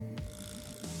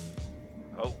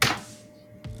Oh,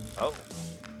 oh.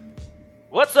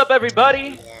 What's up,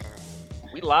 everybody?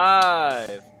 We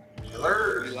live.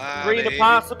 Alert. We live, Three to baby.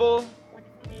 possible.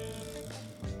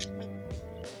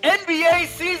 NBA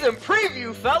season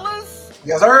preview, fellas.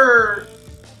 Yes, sir.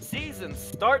 Season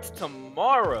starts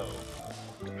tomorrow.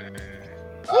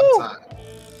 About time.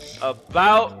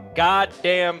 About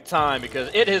goddamn time, because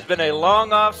it has been a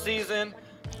long off season.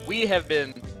 We have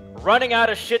been running out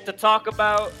of shit to talk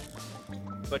about.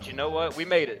 But you know what? We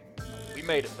made it. We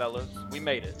made it, fellas. We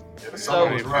made it. The So-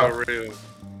 summer was rough. For real.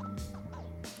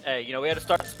 Hey, we had to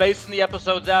start spacing the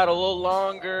episodes out a little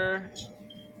longer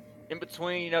in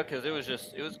between, because it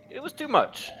was too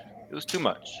much. It was too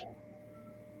much.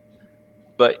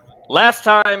 But last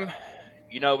time,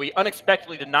 we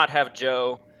unexpectedly did not have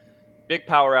Joe. Big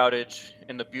power outage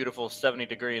in the beautiful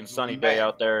 70-degree and sunny day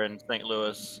out there in St.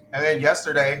 Louis. And then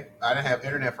yesterday, I didn't have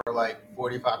internet for like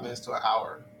 45 minutes to an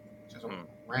hour. Just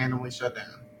randomly shut down.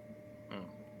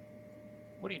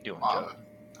 What are you doing, Wow. Joe?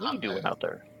 What are you doing out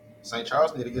there? St.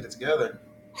 Charles need to get it together.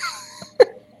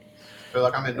 Feel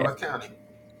like I'm in North County.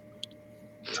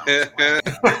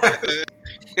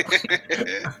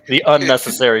 The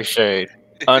unnecessary shade.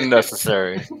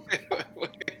 Unnecessary.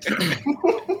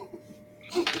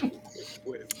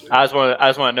 I just want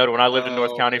to note, when I lived in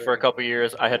North County for a couple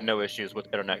years, I had no issues with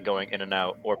internet going in and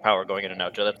out or power going in and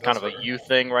out, Joe. That's kind of a you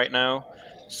thing right now.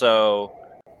 So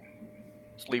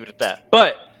let's leave it at that.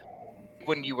 But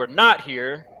when you were not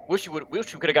here, wish we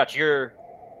could have got your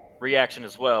reaction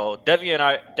as well. Devian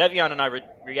and I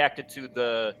reacted to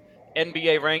the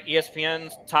NBA rank,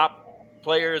 ESPN's top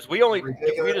players.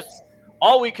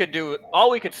 All we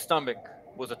could stomach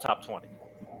was a top 20.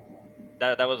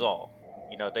 That was all.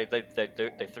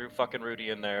 They threw fucking Rudy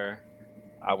in there.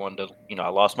 I wanted to, I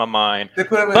lost my mind. They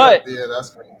put him in yeah, that's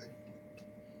crazy.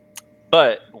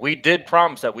 But we did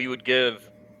promise that we would give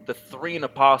the 3 in a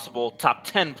possible top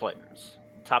 10 players.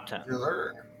 Top 10. Yes,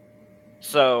 sir.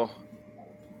 So,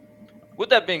 with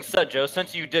that being said, Joe,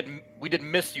 since we did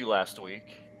miss you last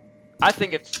week, I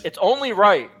think it's only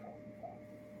right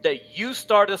that you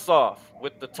start us off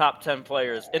with the top 10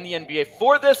 players in the NBA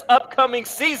for this upcoming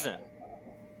season.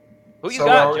 Who you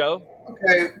got, Joe?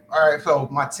 Okay, all right. So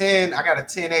my 10, I got a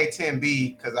 10A,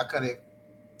 10B because I couldn't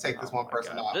take this one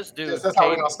person off. This dude, that's how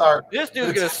we're gonna start. This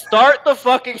dude's gonna start the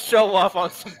fucking show off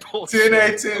on some bullshit.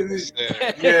 10A,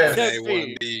 10B. Yes.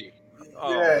 1B.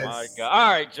 Oh Yes. my god!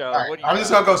 All right, Joe. All right, What do you I'm got?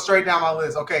 just gonna go straight down my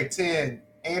list. Okay, 10,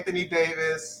 Anthony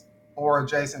Davis or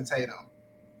Jason Tatum.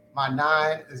 My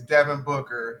 9 is Devin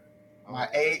Booker. My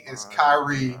 8 is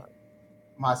Kyrie.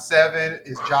 My 7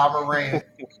 is Ja Morant.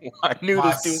 I knew My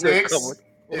this dude was 6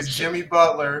 coming. is Jimmy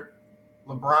Butler.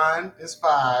 LeBron is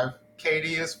 5.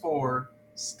 KD is 4.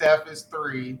 Steph is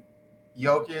 3.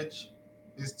 Jokic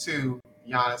is 2.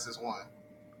 Giannis is 1.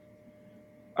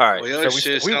 All right, Well, so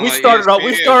shit we sound like started off.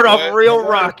 We ESPN, started boy. off real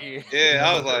rocky. Yeah,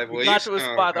 I was like, well, Got you to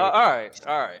a spot. All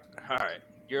right.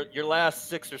 Your last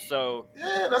 6 or so.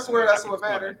 Yeah, that's what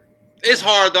mattered. It's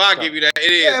hard though. I give you that.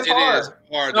 It is. Yeah, it's It is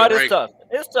hard. No, to it is rank. tough.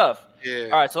 It's tough. Yeah.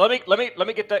 All right, so let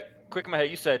me get that quick in my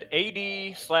head. You said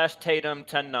AD/Tatum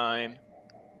 10-9.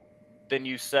 Then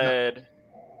you said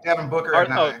Devin Booker at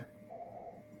 9.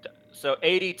 so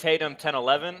AD Tatum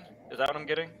 10-11. Is that what I'm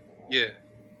getting? Yeah.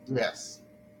 Yes.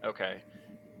 Okay.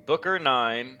 Booker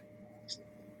 9.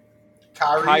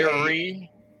 Kyrie 8.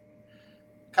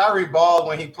 Kyrie balled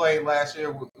when he played last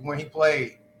year. When he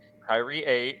played, Kyrie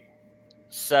 8.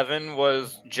 7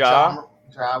 was Ja.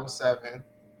 Ja was 7.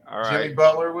 All right. Jimmy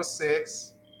Butler was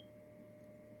 6.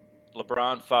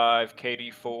 LeBron 5.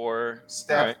 KD 4.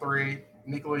 Steph 3.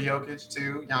 Nikola Jokic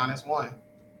 2. Giannis 1.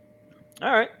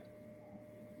 All right.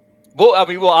 Well,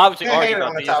 we'll obviously Yeah, argue hater about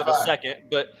on the these top in a 5. second,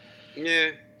 but Yeah.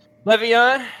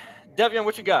 Devian,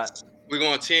 what you got? We're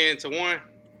going 10 to 1.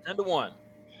 10-1. All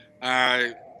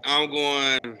right. I'm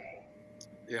going.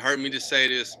 It hurt me to say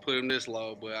this, put him this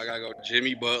low, but I gotta go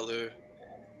Jimmy Butler,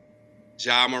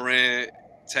 Ja Morant,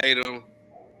 Tatum,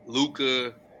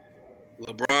 Luka,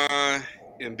 LeBron,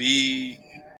 Embiid,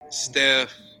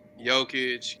 Steph,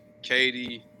 Jokic,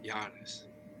 KD, Giannis.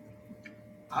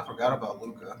 I forgot about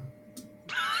Luka.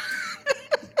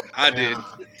 I did.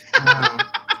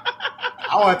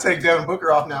 I want to take Devin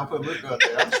Booker off now and put Luka up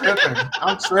there.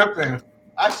 I'm tripping.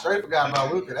 I straight forgot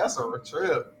about Luka. That's a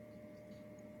trip.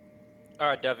 All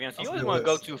right, Devian. So you Let's always do want to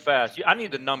go this. too fast. I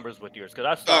need the numbers with yours because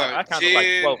I Alright, counted like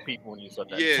 10. 12 people when you said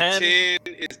that. Yeah, 10.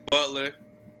 10 is Butler,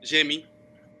 Jimmy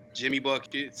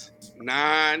Buckets.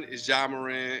 9 is Ja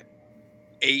Morant.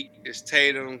 8 is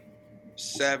Tatum.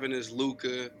 7 is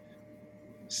Luka.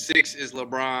 6 is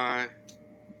LeBron.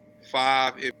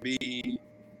 5 Embiid.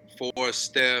 4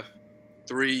 Steph.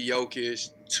 3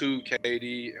 Jokic, 2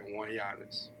 KD, and 1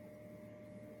 Giannis.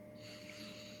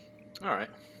 All right.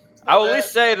 I will at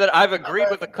least say that I've agreed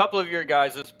with a couple of your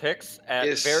guys' picks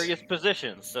at various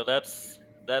positions. So that's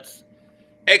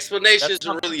explanations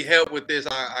really help with this,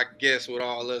 I guess, with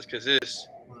all us, because it's.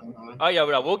 Oh yeah,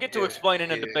 we'll get to explaining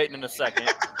and debating in a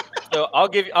second. So I'll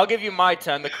give you my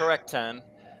 10, the correct 10.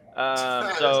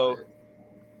 So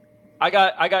I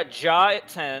got Ja at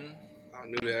 10. I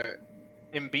knew that.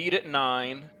 Embiid at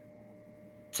 9.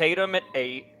 Tatum at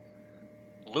 8.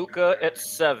 Luka at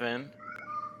 7.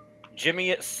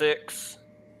 Jimmy at 6.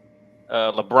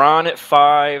 LeBron at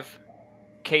 5.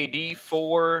 KD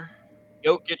 4.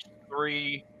 Jokic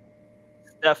 3.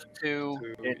 Steph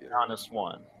 2. And Giannis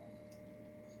 1.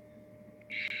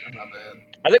 Not bad.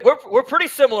 I think we're pretty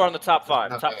similar on the top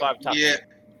 5. Top 5. Yeah,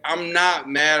 I'm not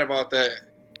mad about that.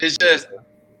 It's just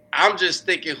I'm just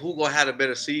thinking who gonna have a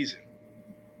better season.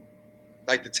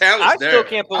 Like the talent's there. I still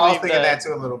can't believe I was thinking that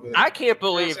too a little bit. I can't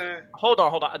believe. Hold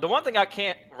on. The one thing I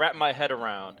can't wrap my head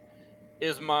around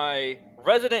is my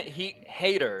resident Heat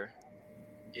hater.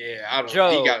 Yeah,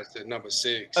 Joe he got it to number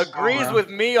 6. Agrees with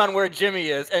me on where Jimmy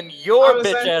is, and your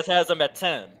bitch ass has him at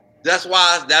 10. That's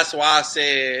why I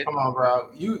said. Come on, bro.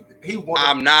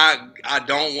 I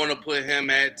don't want to put him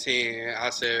at 10. I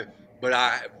said, but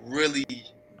I really,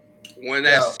 when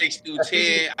that 6 through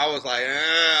 10, I was like,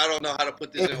 I don't know how to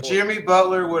put this in order. If Jimmy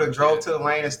Butler would have drove to the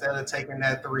lane instead of taking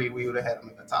that 3, we would have had him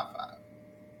in the top 5.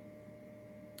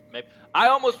 Maybe I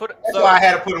almost put. That's why I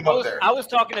had to put him up there. I was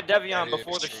talking to Devion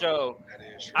before the show.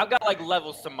 I've got like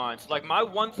levels to mine. So like my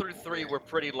 1 through 3 were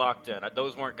pretty locked in.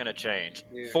 Those weren't going to change.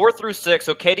 4 through 6.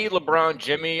 So KD, LeBron,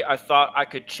 Jimmy. I thought I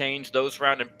could change those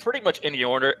around in pretty much any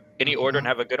order, and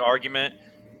have a good argument.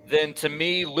 Then to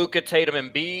me, Luka, Tatum,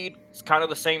 and Embiid. It's kind of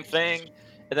the same thing.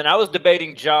 And then I was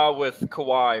debating Ja with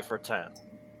Kawhi for 10.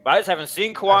 But I just haven't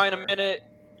seen Kawhi in a minute.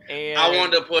 And I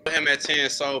wanted to put him at 10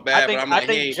 so bad, but I'm like,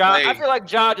 he ain't Ja. played. I feel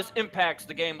like Ja just impacts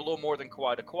the game a little more than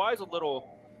Kawhi. The Kawhi's a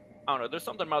little. I don't know. There's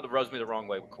something about that rubs me the wrong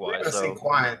way with Kawhi. We're gonna see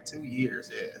Kawhi in 2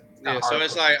 years. So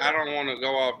it's like I don't want to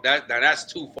go off that. That's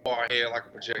too far ahead, like a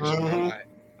projection. Mm-hmm. Like,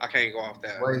 I can't go off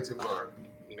that. Way too far.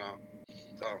 You know.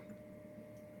 So.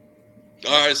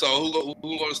 All right. So who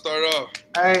want to start off?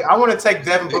 Hey, I want to take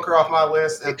Devin Booker off my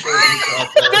list and put Luka up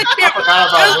there. I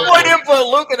forgot about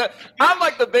Luka. I'm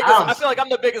like the biggest. I feel like I'm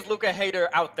the biggest Luka hater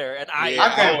out there, and I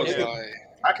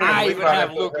even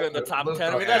have Luka in the top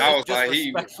 10. I mean, that's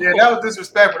disrespectful. Yeah, that was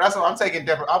disrespectful. That's what I'm taking.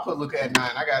 Devin. I'll put Luka at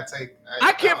 9. I gotta take.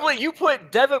 I can't believe you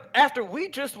put Devin after we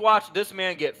just watched this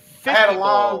man get 50. I had a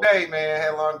long day, man. I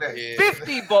had a long day.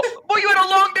 50 balls. Boy, you had a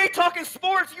long day talking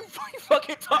sports. You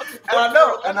fucking talk sports. And I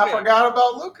know, and I forgot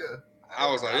about Luka.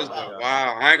 I was like, this was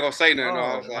wow. I ain't gonna say nothing.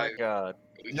 I was like, God.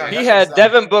 He had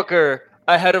Devin Booker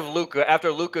ahead of Luka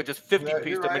after Luka just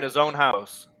 50-pieced him in his own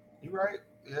house. You right?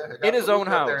 Yeah. In his own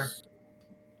house.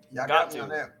 Yeah, I got me on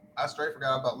that. I straight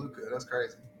forgot about Luka. That's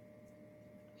crazy.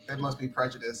 They must be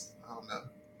prejudiced. I don't know.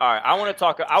 All right, I want to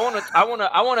talk. I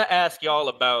want to ask y'all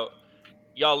about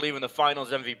y'all leaving the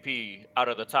Finals MVP out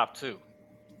of the top 2.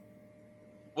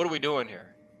 What are we doing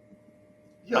here?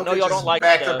 I know y'all don't like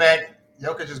back-to-back.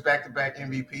 Jokic just back-to-back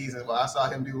MVPs, and what I saw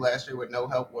him do last year with no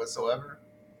help whatsoever,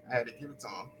 I had to give it to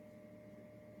him.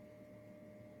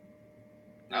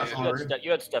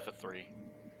 You had Steph at 3.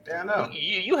 Yeah, I know.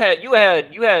 You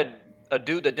had a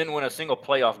dude that didn't win a single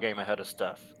playoff game ahead of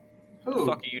Steph. Who? What the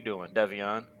fuck are you doing,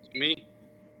 Devion? Me?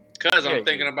 Because I'm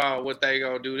thinking about what they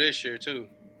gonna do this year too.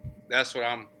 That's what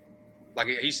I'm like.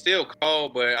 He's still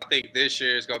cold, but I think this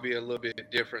year is gonna be a little bit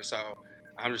different. So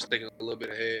I'm just thinking a little bit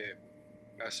ahead.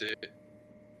 That's it.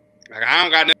 Like I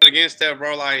don't got nothing against Steph,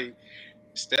 bro. Like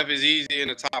Steph is easy in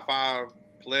the top 5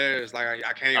 players. Like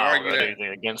I can't argue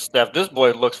that against Steph. This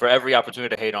boy looks for every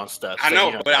opportunity to hate on Steph. I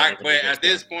know, but at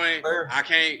this point, I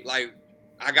can't like.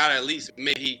 I gotta at least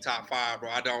admit he top 5, bro.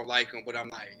 I don't like him, but I'm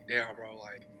like, damn, bro,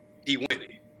 like he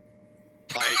winning.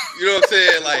 Like you know what I'm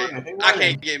saying? Like I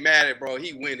can't get mad at bro.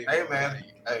 He winning. Hey bro. man,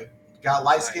 hey, got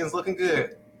light skins looking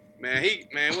good. Man,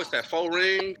 what's that? 4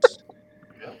 rings?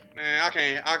 Yeah.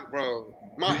 Man, bro.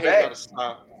 My head gotta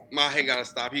stop. My head gotta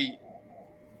stop. He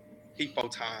 4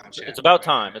 times. It's about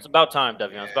time. It's about time,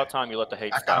 Devion. Yeah. It's about time you let the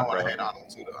hate stop, bro. Hate on him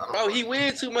too, though. Bro, he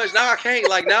wins too much. Now I can't.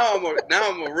 Like now I'm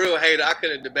a real hater. I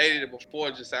could have debated it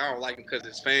before. Just say I don't like him because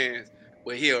his fans.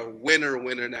 But he a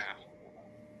winner now.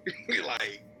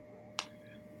 Like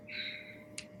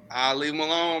I'll leave him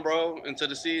alone, bro, until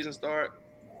the season start.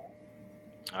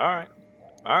 All right.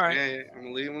 Yeah, I'm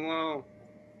gonna leave him alone.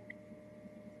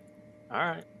 All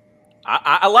right.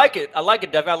 I like it. I like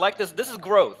it, Devin. I like this. This is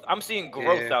growth. I'm seeing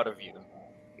growth out of you.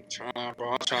 I'm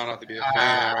trying not to be a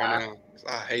fan right now.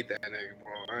 I hate that nigga,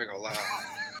 bro. I ain't gonna lie.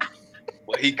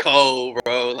 But he cold,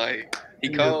 bro. Like he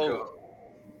cold.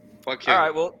 Fuck him. All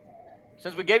right, well,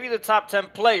 since we gave you the top 10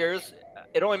 players,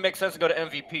 it only makes sense to go to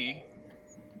MVP.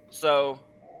 So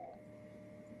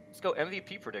let's go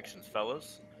MVP predictions,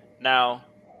 fellas. Now,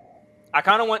 I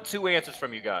kind of want two answers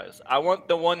from you guys. I want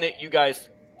the one that you guys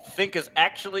think is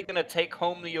actually going to take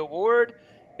home the award,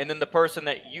 and then the person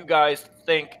that you guys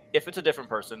think, if it's a different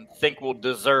person, think will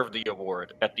deserve the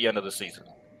award at the end of the season.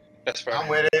 That's fair. I'm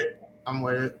with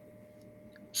it.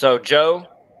 So, Joe,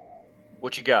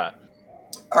 what you got?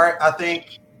 All right, I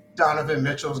think Donovan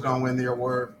Mitchell's going to win the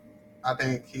award. I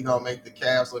think he's going to make the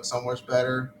Cavs look so much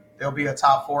better. They'll be a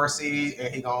top 4 seed,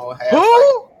 and he's going to have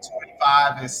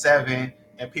like 25-7,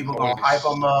 and people going to hype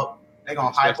him up. They're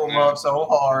going to hype him up so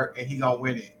hard, and he's going to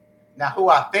win it. Now, who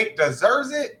I think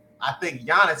deserves it, I think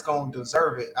Giannis going to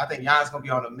deserve it. I think Giannis going to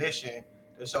be on a mission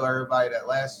to show everybody that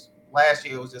last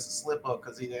year was just a slip-up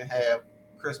because he didn't have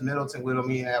Chris Middleton with him.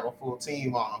 He didn't have a full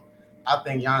team on him. I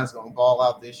think Giannis going to ball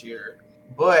out this year.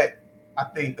 But I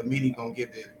think the media going to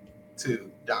give it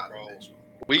to Donovan Mitchell.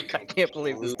 I can't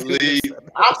believe this.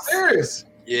 I'm serious.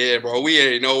 Yeah, bro. We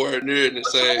ain't nowhere near the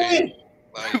same.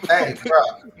 Like, hey, bro.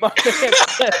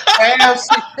 The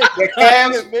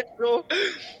Cavs. Mitchell.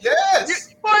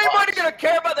 Yes. Anybody gonna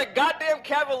care about the goddamn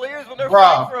Cavaliers when they're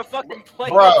fighting for a fucking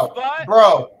playoff spot?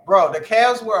 Bro. The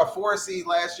Cavs were a 4 seed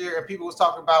last year, and people was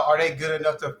talking about, are they good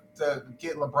enough to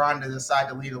get LeBron to decide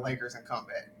to lead the Lakers and come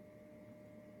back?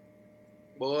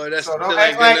 Boy, that's so still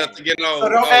ain't good enough to get on.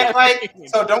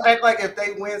 So don't act like if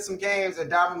they win some games and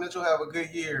Donovan Mitchell have a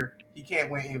good year, he can't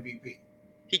win MVP.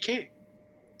 He can't.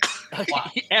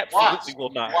 He absolutely will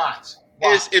not. Watch.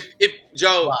 If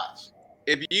Joe, watch.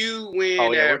 If you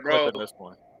win that,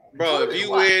 bro, if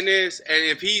you win this, and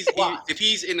if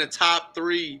he's in the top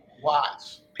 3,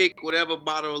 watch. Pick whatever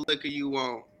bottle of liquor you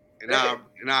want, and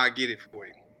I'll get it for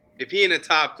you. If he in the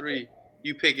top 3,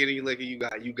 you pick any liquor you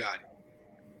got it.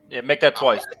 Yeah, make that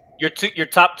twice. Your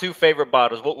top 2 favorite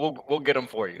bottles. We'll get them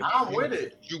for you. I'm with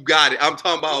it. You got it. I'm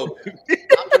talking about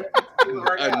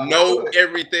know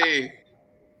everything.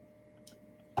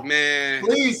 Man,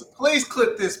 please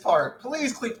clip this part.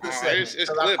 Please clip this segment. It's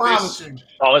I promise you.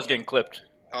 Oh, it's getting clipped.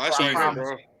 Oh, that's easy,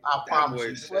 bro. I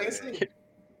promise you.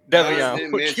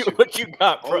 Devion, what you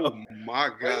got, bro? Oh my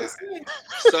God.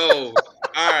 So,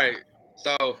 all right.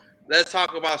 So let's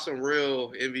talk about some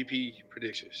real MVP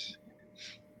predictions.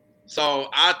 So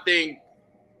I think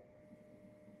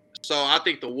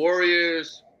the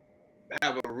Warriors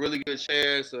have a really good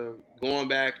chance of going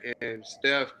back, and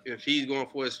Steph, if he's going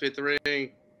for his 5th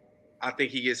ring, I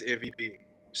think he gets MVP.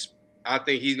 I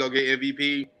think he's going to get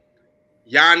MVP.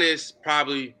 Giannis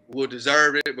probably will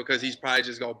deserve it because he's probably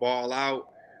just going to ball out.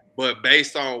 But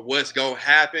based on what's going to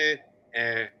happen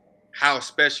and how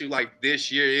special like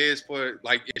this year is for,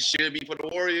 like it should be for the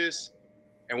Warriors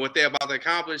and what they're about to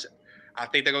accomplish, I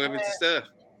think they're going to give it to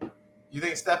Steph. You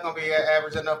think Steph going to be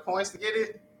average enough points to get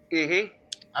it? Mm-hmm.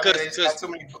 I mean, they just got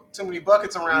too many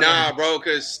buckets around. Nah, bro,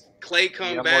 because Clay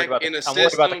come back in the system. I'm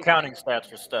worried about the counting stats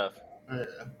for Steph. Yeah,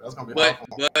 that's gonna be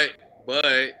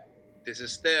but this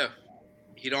is Steph.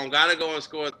 He don't gotta go and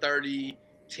score 30,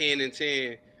 10, and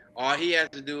 10. All he has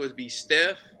to do is be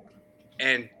Steph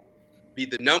and be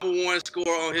the number 1 scorer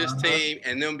on his team,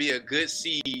 and then be a good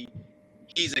seed.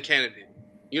 He's a candidate.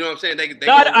 You know what I'm saying?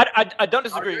 I don't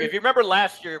disagree. If you remember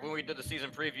last year when we did the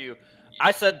season preview,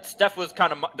 I said Steph was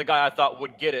kind of the guy I thought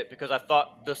would get it because I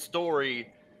thought the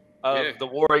story of the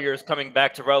Warriors coming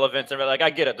back to relevance and like I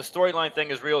get it. The storyline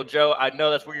thing is real, Joe. I know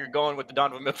that's where you're going with the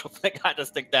Donovan Mitchell thing. I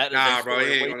just think that is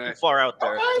way too far out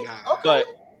there. Okay.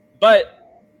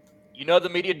 But you know the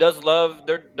media does love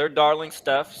their darling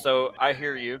Steph, so I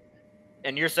hear you.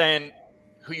 And you're saying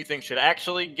who you think should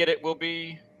actually get it will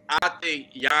be? I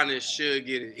think Giannis should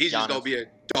get it. He's just gonna be a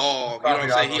dog. You know what I'm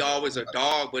saying? He always a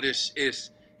dog, but it's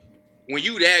when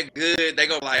you that good, they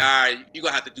go like, all right, you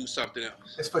gonna have to do something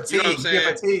else. It's fatigue. You know what I'm saying?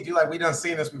 You're fatigued. You like, we done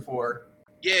seen this before.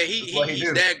 Yeah, he's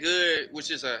that good, which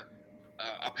is a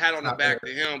pat on the back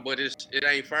to him, but it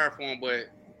ain't fair for him. But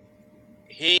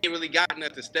he ain't really got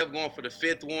nothing. Steph going for the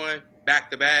 5th one back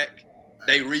to back.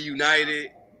 They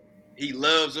reunited. He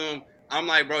loves them. I'm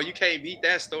like, bro, you can't beat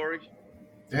that story.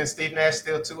 Then Steve Nash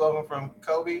steal 2 of them from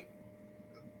Kobe.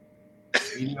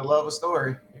 You need to love a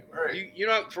story. Right. You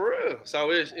know, for real.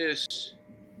 So it's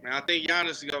man, I think Giannis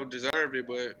is gonna deserve it,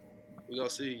 but we're gonna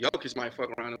see. Jokic might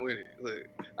fuck around and win it. Look,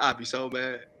 I'd be so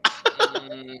bad.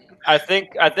 I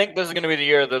think this is gonna be the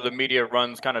year that the media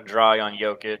runs kind of dry on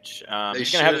Jokic.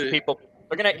 He's gonna have his people.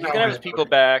 He's gonna have his people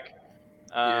back.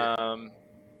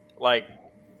 Like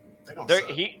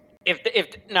if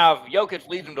Jokic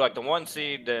leads him to like the 1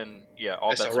 seed, then all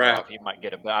That's a bets are wrap. off. He might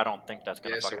get it, but I don't think that's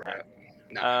gonna Yeah, it's a fucking wrap. happen.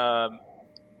 Nah.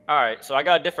 All right, so I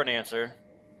got a different answer.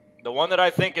 The one that I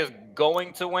think is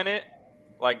going to win it,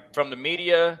 like from the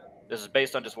media, this is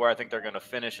based on just where I think they're going to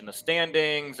finish in the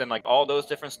standings and like all those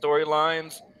different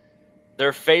storylines.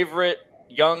 Their favorite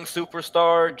young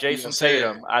superstar, Jason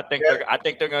Tatum. I think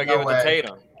they're going to give it to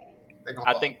Tatum.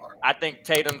 I think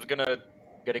Tatum's gonna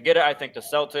get it. I think the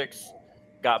Celtics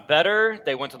got better.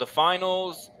 They went to the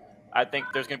finals. I think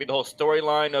there's gonna be the whole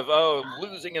storyline of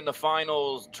losing in the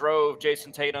finals drove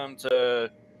Jason Tatum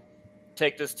to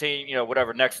take this team,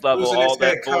 whatever next level, all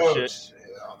that bullshit.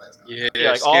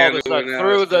 Like all this stuff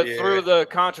through the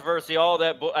controversy, all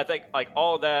that. I think like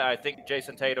all that. I think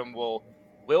Jason Tatum will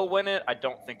win it. I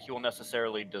don't think he will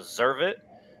necessarily deserve it.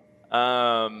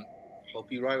 Hope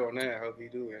you're right on that. Hope you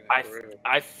do. I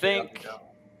think,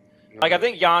 I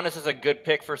think Giannis is a good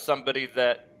pick for somebody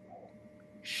that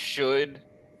should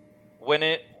win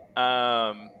it.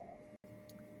 LeBron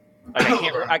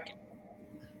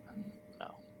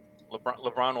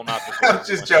will not. I'm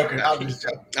just joking. I was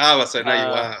about to say, now you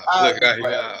wild. Look, you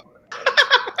wild.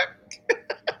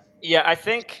 Yeah, I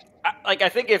think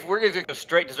if we're going to go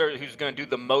straight to who's going to do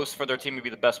the most for their team to be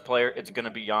the best player, it's going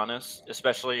to be Giannis.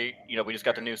 Especially, we just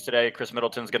got the news today. Chris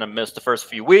Middleton's going to miss the first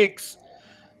few weeks,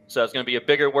 so it's going to be a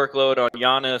bigger workload on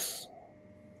Giannis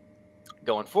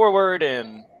going forward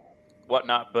and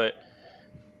whatnot. But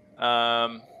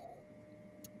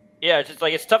it's just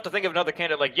like it's tough to think of another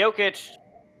candidate like Jokic.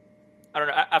 I don't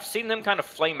know. I've seen them kind of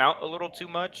flame out a little too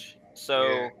much,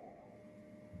 so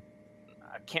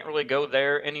I can't really go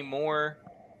there anymore.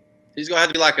 He's gonna have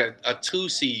to be like a 2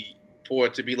 seed for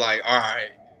it to be like, all right,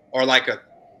 or like a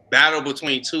battle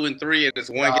between 2 and 3 and it's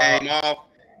one game off.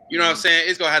 You know what I'm saying?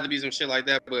 It's gonna have to be some shit like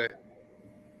that. But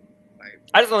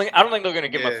I don't think they're gonna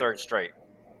give him a third straight.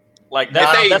 Like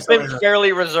that's been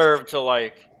fairly reserved to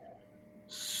like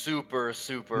super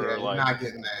like not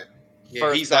getting that.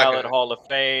 First he's ballot like Hall of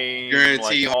Fame,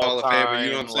 guarantee like Hall of Fame.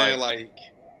 You know what I'm saying? Like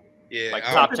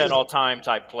top 10 all time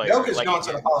type player. Jokic's going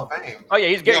to the Hall of Fame. Oh yeah,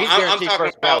 he's guaranteed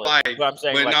first ballot. Like, I'm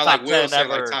saying but like not top like Will 10 said,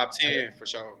 ever. like top 10 for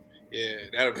sure. Yeah,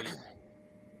 that'll be.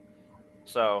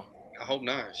 So I hope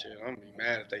not. Shit, I'm gonna be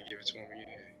mad if they give it to him again.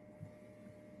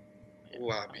 Ooh,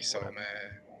 I'd be so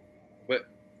mad. But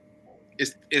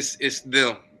it's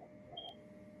them.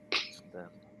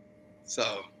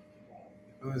 So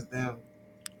who is them?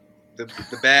 The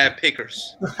bad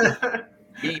pickers.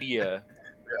 Media.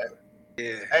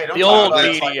 Yeah. Hey, the old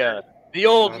media. The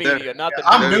old media, not the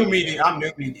I'm new media. I'm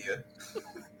new media.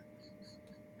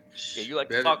 Yeah, you like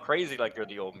to talk crazy like you're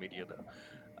the old media, though.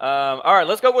 All right,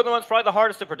 let's go with the one's probably the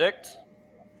hardest to predict.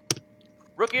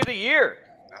 Rookie of the year.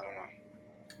 I don't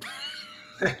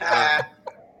know.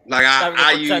 Like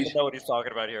I pretend to know what he's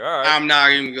talking about here. All right. I'm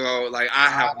not even go. Like I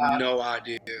have no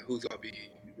idea who's gonna be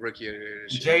rookie of the year.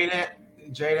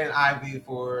 Jaden Ivey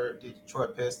for the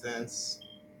Detroit Pistons.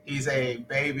 He's a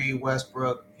baby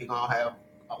Westbrook. He's gonna have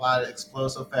a lot of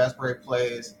explosive fast break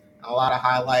plays, and a lot of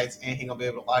highlights, and he's gonna be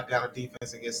able to lock down the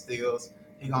defense and get steals.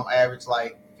 He's gonna average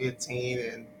like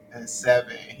 15 and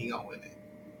 7, and he's gonna win it.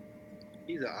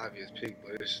 He's an obvious pick,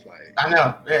 but it's like I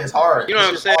know, it's hard. You know what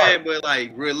I'm saying? Hard. But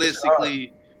like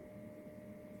realistically,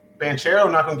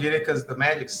 Banchero not gonna get it because the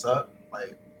Magic suck.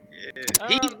 Like,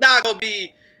 he's not gonna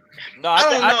be. No, I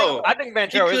don't know. I think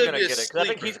Banchero is gonna get it because I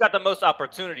think he's got the most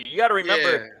opportunity. You got to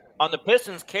remember on the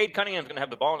Pistons, Cade Cunningham's gonna have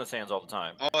the ball in his hands all the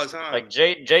time. All the time. Like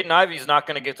Jaden Ivey's not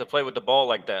gonna get to play with the ball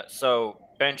like that. So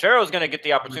Banchero's gonna get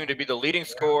the opportunity to be the leading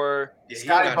scorer. Yeah,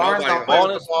 Scotty Barnes don't play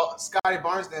with the ball. Scotty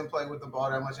Barnes didn't play with the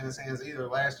ball that much in his hands either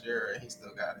last year, and he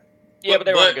still got it. Yeah, but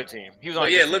they were on a good team. He was on.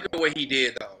 Look at what he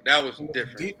did though. That was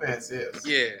different. Defense is.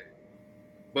 Yeah.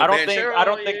 But I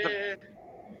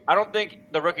don't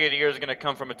think the rookie of the year is going to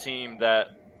come from a team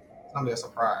that. It's going to be a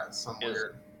surprise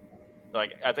somewhere.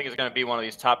 Like I think it's going to be one of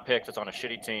these top picks that's on a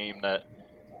shitty team that.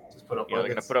 Just put up. They're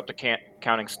going to put up the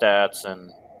counting stats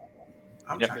and.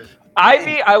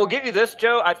 Ivy, I will give you this,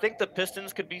 Joe. I think the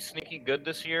Pistons could be sneaky good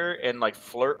this year and like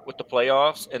flirt with the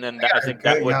playoffs, and then I think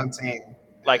that would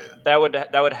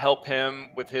that would help him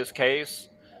with his case.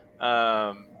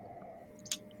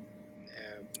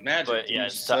 Magic. But yeah,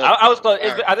 I was close.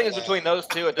 I think it's between those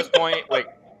two at this point. Like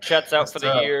Chet's out for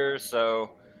the year, so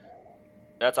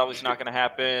that's obviously not going to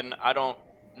happen. I don't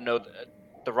know.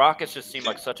 The Rockets just seem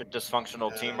like such a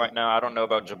dysfunctional team right now. I don't know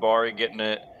about Jabari getting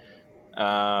it.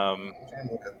 I'm trying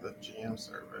to look at the GM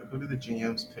survey. Who did the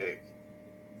GMs pick?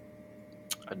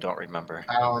 I don't remember.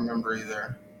 I don't remember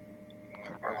either.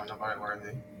 I want nobody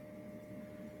worthy.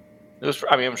 It was.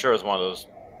 I mean, I'm sure it was one of those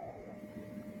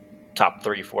top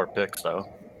 3-4 picks, though.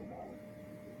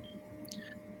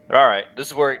 All right, this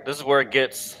is where it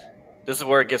gets This is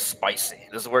where it gets spicy.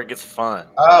 This is where it gets fun.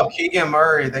 Oh, Keegan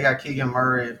Murray. They got Keegan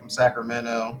Murray from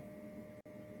Sacramento.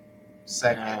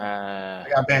 Second.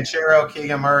 They got Banchero,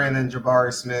 Keegan Murray, and then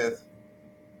Jabari Smith.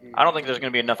 I don't think there's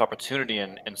going to be enough opportunity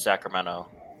in Sacramento.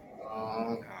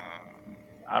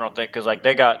 I don't think because like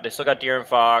they still got De'Aaron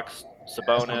Fox,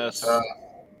 Sabonis.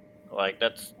 Like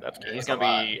that's he's going to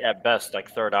be at best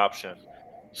like third option.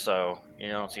 So you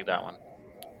don't see that one.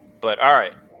 But all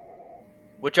right,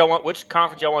 which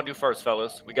conference y'all want to do first,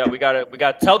 fellas? We got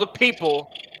to tell the people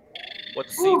what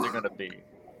the seeds are going to be.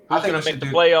 Who's going to make the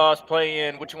playoffs, play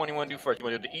in? Which one you want to do first? You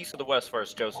want to do the East or the West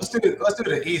first, Joseph? Let's do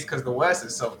the East because the West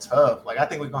is so tough. Like I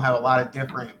think we're going to have a lot of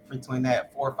different between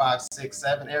that 4, 5, 6,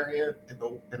 7 area in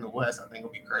the West. I think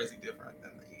it'll be crazy different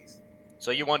than the East.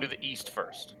 So you want to do the East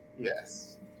first?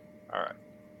 Yes. All right.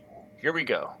 Here we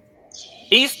go.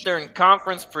 Eastern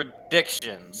Conference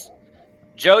predictions.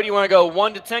 Joe, do you want to go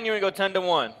 1 to 10? You want to go 10 to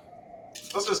 1?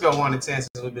 Let's just go 1 to 10 since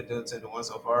we've been doing 10 to 1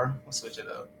 so far. We'll switch it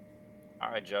up. All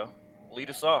right, Joe. Lead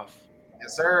us off.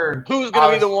 Yes, sir. Who's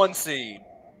going to be the 1 seed?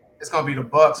 It's going to be the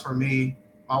Bucks for me.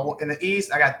 In the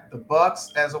East, I got the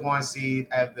Bucks as a 1 seed.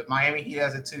 I have the Miami Heat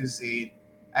as a 2 seed.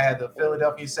 I have the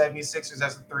Philadelphia 76ers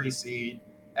as a 3 seed.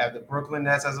 I have the Brooklyn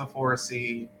Nets as a 4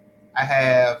 seed. I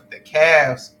have the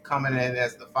Cavs coming in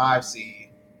as the 5 seed.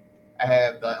 I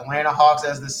have the Atlanta Hawks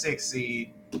as the 6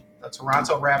 seed. The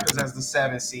Toronto Raptors as the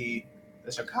 7 seed.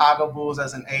 The Chicago Bulls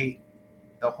as an 8.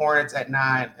 The Hornets at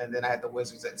 9. And then I had the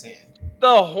Wizards at 10.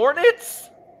 The Hornets?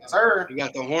 Yes, sir. You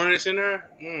got the Hornets in there?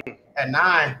 At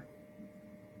 9.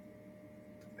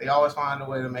 They always find a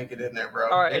way to make it in there, bro.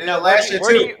 All right. And then last year,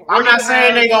 too. I'm not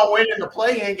saying they're going to win in the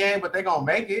play-in game, but they're going to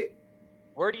make it.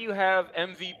 Where do you have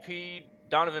MVP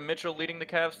Donovan Mitchell leading the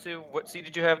Cavs to? What seed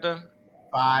did you have them?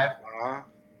 5.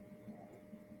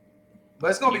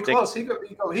 But it's going to be close. He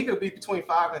could be between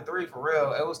 5 and 3 for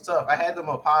real. It was tough. I had them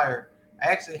up higher. I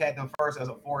actually had them first as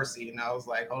a 4 seed, and I was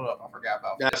like, hold up, I forgot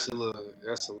about Philly. That's a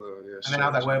little, yeah. And then I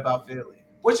was like, what about Philly?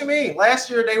 What you mean? Last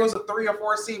year they was a 3 or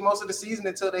 4 seed most of the season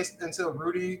until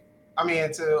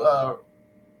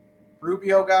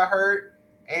Rubio got hurt,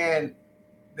 and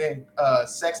then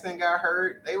Sexton got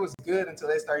hurt. They was good until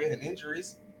they started getting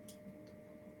injuries.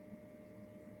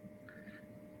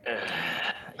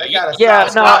 I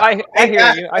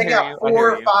hear you.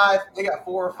 They got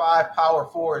 4 or 5 power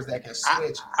forwards that can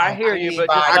switch. I hear you, but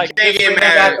just like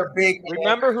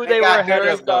remember who they were ahead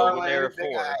of though when they were 4.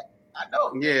 I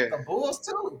know. Yeah. The Bulls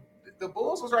too. The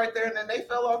Bulls was right there, and then they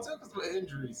fell off too because of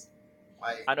injuries.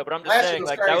 Like I know, but I'm just saying,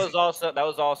 like that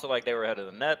was also like they were ahead of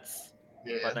the Nets.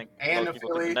 Yeah. I think and the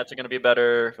Philly. The Nets are going to be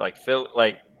better. Like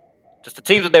just the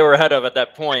teams that they were ahead of at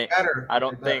that point. I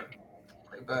don't think.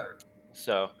 Way better.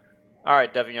 So. All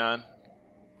right, Devion.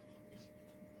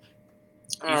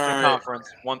 Eastern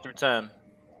Conference, 1 through 10.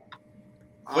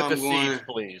 With the seeds,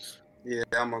 please. Yeah,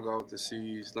 I'm gonna go with the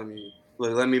seeds. Let me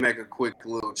make a quick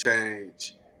little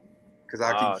change because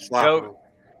I keep flopping.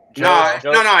 No.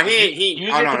 He.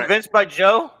 You get convinced by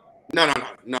Joe? No.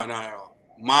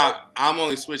 I'm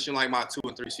only switching like my 2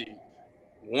 and 3 seed.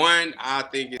 1, I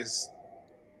think is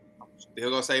still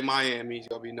gonna say Miami. He's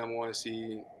gonna be number 1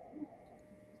 seed.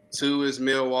 2 is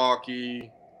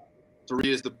Milwaukee. 3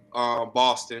 is the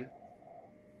Boston.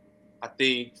 I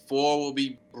think 4 will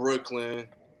be Brooklyn.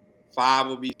 5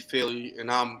 will be Philly,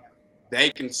 and they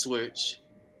can switch.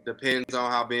 Depends on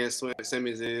how Ben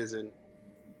Simmons is, and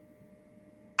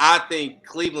I think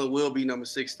Cleveland will be number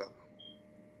 6 though.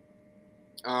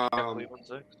 Cleveland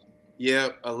 6. Yeah,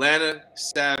 Atlanta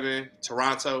 7,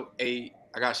 Toronto 8.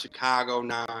 I got Chicago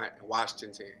 9, and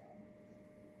Washington 10.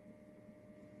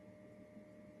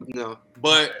 No,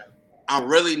 but I'm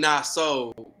really not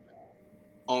sold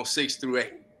on 6 through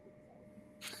 8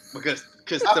 because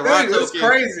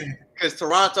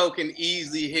Toronto can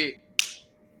easily hit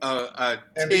a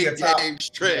 10-game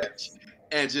stretch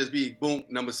and just be boom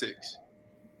number 6.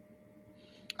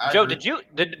 Joe,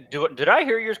 did I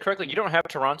hear yours correctly? You don't have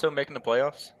Toronto making the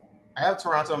playoffs? I have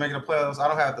Toronto making the playoffs. I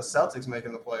don't have the Celtics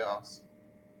making the playoffs.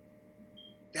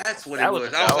 That's what it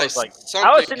was. I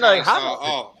was thinking like,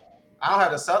 how? I don't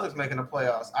have the Celtics making the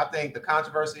playoffs. I think the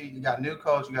controversy, you got new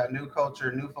coach, you got new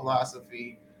culture, new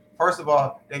philosophy. First of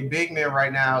all, their big men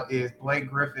right now is Blake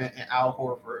Griffin and Al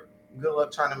Horford. Good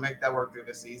luck trying to make that work through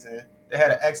the season. They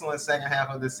had an excellent second half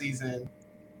of the season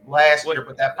last year,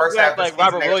 but that first half of the season,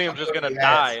 Robert Williams is going to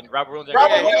die, and Robert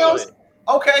Williams,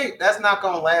 okay, that's not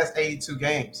going to last 82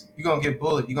 games. You're going to get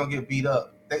bullied. You're going to get beat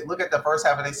up. Look at the first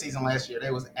half of their season last year. They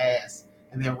was ass.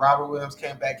 And then Robert Williams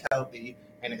came back healthy,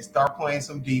 and they start playing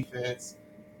some defense,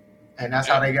 and that's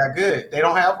how they got good. They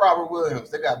don't have Robert Williams.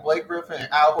 They got Blake Griffin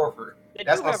and Al Horford.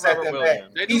 That's going to set them back.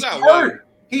 He's hurt.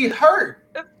 He hurt.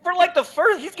 For like the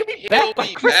first, he's gonna be He'll back by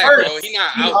be Christmas. back, bro. He's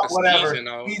not out the Whatever. season,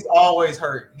 though. He's always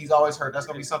hurt. He's always hurt. That's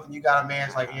gonna be something you gotta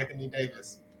manage like Anthony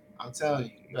Davis. I'm telling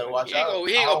you, you better watch out.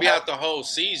 He ain't gonna be out the whole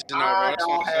season, though, bro. I That's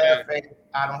don't what I'm have saying. faith.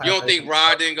 I don't have You don't faith think in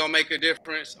Rod didn't gonna make a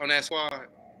difference on that squad?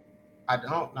 I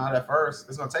don't. Not at first.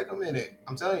 It's gonna take a minute.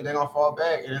 I'm telling you, they're gonna fall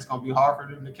back, and it's gonna be hard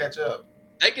for them to catch up.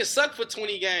 They can suck for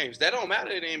 20 games. That don't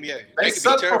matter in the NBA. They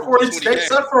sucked for 40. They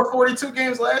sucked for 42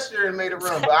 games last year and made a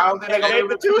run, but I don't think they're gonna be able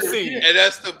to do it. And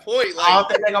that's the point. Like, I don't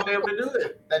think they're gonna be able to do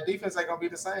it. That defense ain't gonna be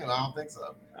the same. I don't think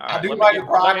so. Right, I do like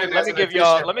Brogdon. Let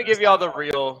me give y'all the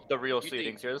real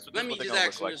seedings here. Let me just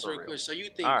ask you this real quick. So you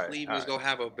think Cleveland's gonna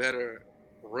have a better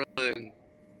run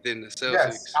than the Celtics?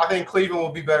 Yes, I think Cleveland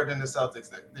will be better than the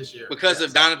Celtics this year because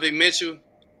of Donovan Mitchell.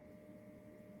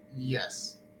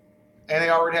 Yes, and they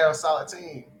already have a solid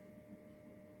team.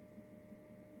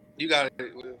 You got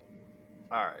it.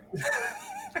 All right.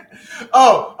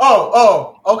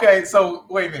 Okay. So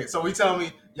wait a minute. So we tell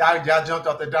me y'all jumped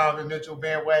off the Donovan Mitchell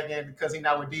bandwagon because he's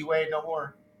not with D Wade no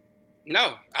more?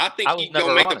 No, I think he's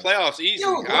gonna make the playoffs easy.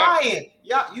 You lying?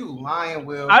 Yeah, you lying,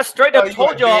 Will. I straight up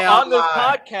told y'all on this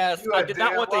podcast I did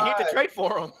not want the Heat to trade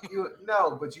for him.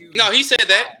 No, he said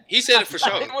that. He said it for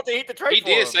sure. I didn't want the Heat to trade for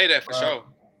him. He did say that for sure.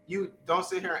 You don't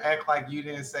sit here and act like you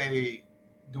didn't say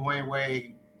Dwayne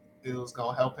Wade it was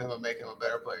gonna help him and make him a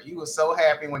better player. You were so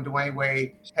happy when Dwayne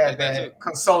Wade had that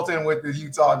consulting with the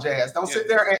Utah Jazz. Don't sit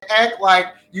there and act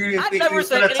like you didn't think he was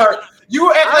gonna turn.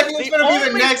 You act like he was gonna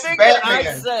be the next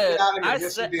Batman.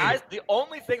 The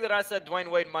only thing that I said Dwayne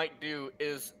Wade might do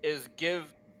is give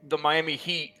the Miami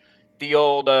Heat the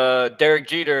old Derek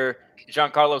Jeter,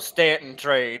 Giancarlo Stanton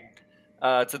trade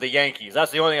to the Yankees.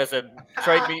 That's the only thing I said.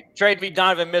 Trade me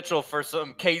Donovan Mitchell for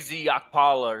some KZ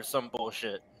Okpala or some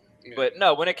bullshit. Yeah. But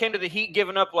no, when it came to the Heat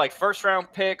giving up like first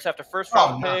round picks after first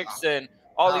round picks and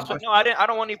all these, no, I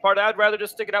don't want any part of that. I'd rather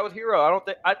just stick it out with Hero.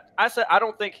 I said I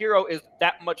don't think Hero is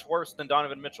that much worse than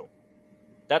Donovan Mitchell.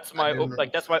 That's my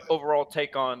overall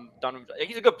take on Donovan.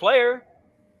 He's a good player.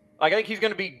 Like I think he's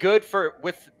going to be good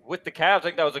with the Cavs. I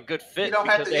think that was a good fit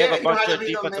because they have a bunch of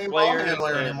defensive players.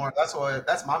 Anymore.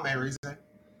 That's my main reason.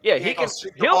 Yeah, he'll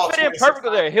fit in perfectly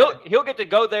there. He'll get to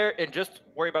go there and just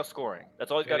worry about scoring.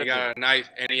 That's all he's got to do. And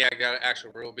he got an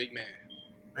actual real big man.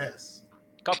 Yes.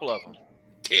 A couple of them.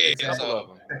 Yeah, couple of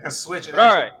them. They can switch it.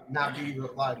 All right. Not be a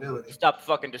liability. Stop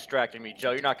fucking distracting me,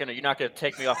 Joe. You're not gonna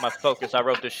take me off my focus. I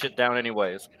wrote this shit down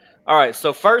anyways. All right.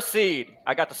 So first seed,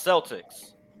 I got the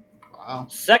Celtics. Wow.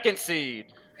 Second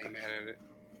seed,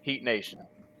 Heat Nation.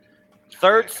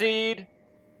 Third seed,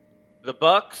 the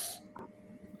Bucks.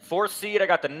 Fourth seed, I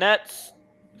got the Nets.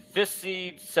 Fifth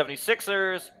seed,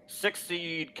 76ers. Sixth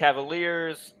seed,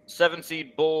 Cavaliers. Seventh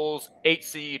seed, Bulls. Eighth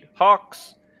seed,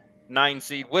 Hawks. 9th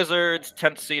seed, Wizards.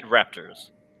 10th seed, Raptors.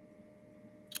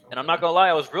 And I'm not going to lie,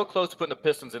 I was real close to putting the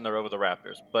Pistons in there over the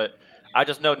Raptors. But I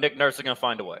just know Nick Nurse is going to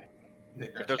find a way.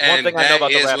 If there's one thing I know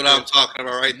about the Raptors, that is what I'm talking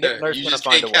about right there. You just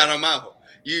can't count them out.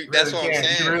 That's what I'm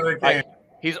saying. You really can.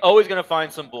 He's always going to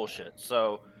find some bullshit.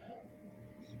 So,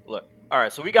 look. All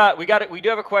right, so we do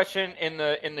have a question in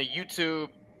the YouTube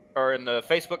or in the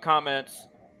Facebook comments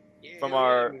from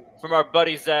our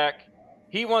buddy Zach.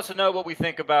 He wants to know what we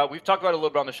think about. We've talked about it a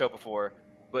little bit on the show before,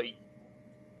 but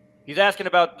he's asking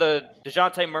about the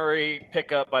DeJounte Murray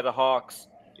pickup by the Hawks.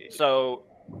 So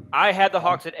I had the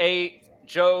Hawks at 8.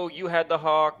 Joe, you had the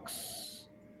Hawks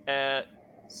at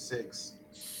 6.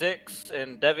 6,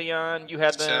 and Devion, you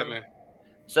had them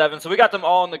 7. So we got them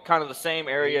all in the kind of the same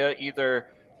area, either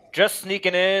just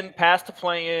sneaking in, past the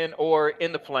play-in, or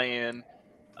in the play-in.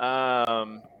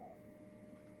 I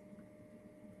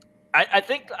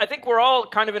think we're all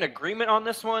kind of in agreement on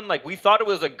this one. Like, we thought it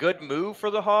was a good move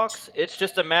for the Hawks. It's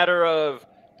just a matter of,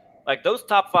 like, those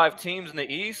top 5 teams in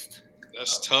the East.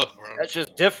 That's tough, bro. That's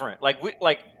just different.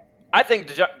 I think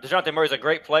DeJounte Murray's a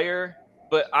great player,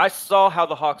 but I saw how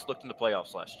the Hawks looked in the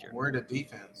playoffs last year. Where the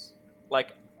defense? Like,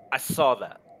 I saw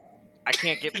that. I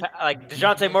can't get like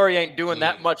DeJounte Murray ain't doing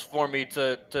that much for me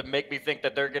to make me think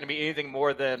that they're going to be anything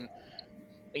more than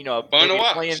a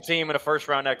playing team and a first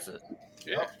round exit.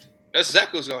 Yeah, that's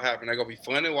exactly what's going to happen. They're going to be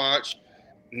fun to watch.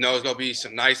 It's going to be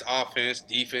some nice offense.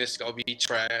 Defense going to be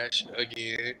trash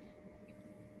again.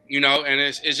 And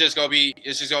it's just going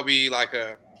to be like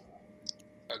a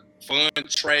fun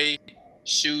trade,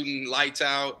 shooting lights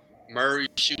out. Murray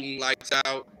shooting lights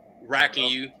out, racking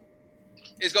you.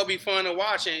 It's going to be fun to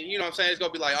watch, and you know what I'm saying? It's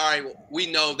going to be like, all right, well,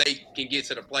 we know they can get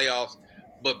to the playoffs,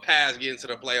 but past getting to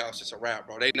the playoffs, it's a wrap,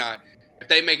 bro. If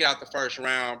they make it out the first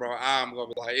round, bro, I'm going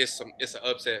to be like, it's an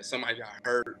upset. Somebody got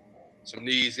hurt. Some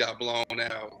knees got blown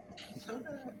out.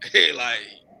 Yeah.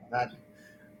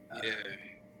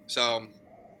 So,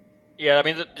 Yeah, I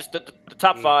mean, the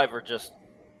top 5 are just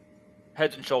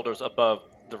heads and shoulders above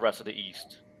the rest of the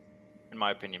East, in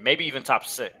my opinion. Maybe even top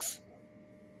 6,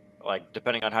 like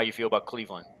depending on how you feel about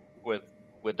Cleveland with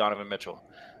Donovan Mitchell.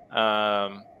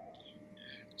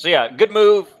 So yeah, good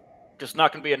move. Just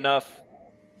not going to be enough.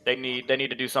 They need to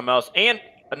do something else. And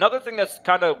another thing that's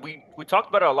kind of we talked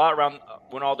about it a lot around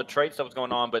when all the trade stuff was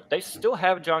going on, but they still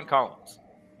have John Collins.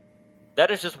 That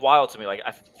is just wild to me. Like,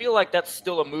 I feel like that's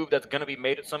still a move that's going to be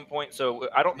made at some point. So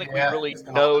I don't think we really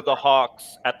know the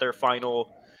Hawks at their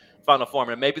final form.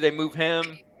 And maybe they move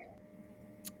him,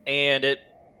 and it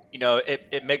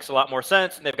makes a lot more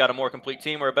sense, and they've got a more complete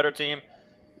team or a better team.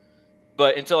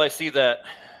 But until I see that,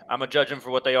 I'm gonna judge them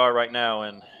for what they are right now,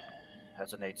 and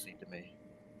that's an 8 seed to me.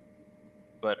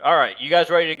 But all right, you guys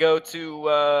ready to go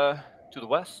to the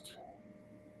West?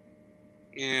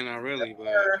 Yeah, not really, but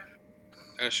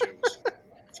that shit was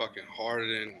fucking harder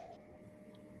than.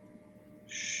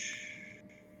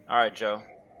 All right, Joe,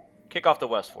 kick off the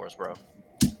West for us, bro.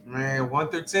 Man, 1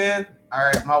 through 10. All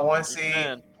right, my 1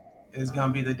 seed is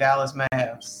gonna be the Dallas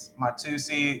Mavs. My 2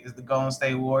 seed is the Golden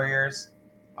State Warriors.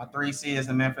 My 3 seed is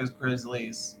the Memphis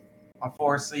Grizzlies. My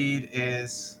 4 seed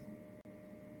is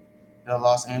the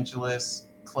Los Angeles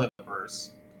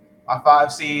Clippers. My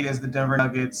 5 seed is the Denver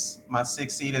Nuggets. My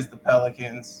 6 seed is the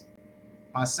Pelicans.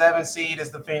 My 7 seed is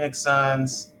the Phoenix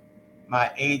Suns.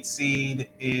 My 8 seed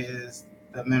is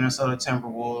the Minnesota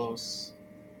Timberwolves.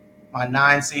 My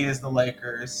 9 seed is the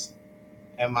Lakers.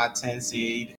 And my 10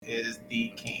 seed is the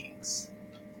Kings.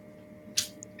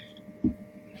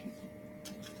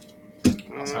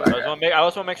 I also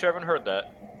want to make sure everyone heard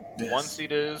that. Yes. 1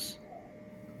 seed is?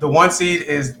 The 1 seed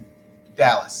is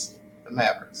Dallas, the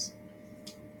Mavericks.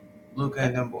 Luka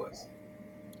and them boys.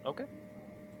 Okay.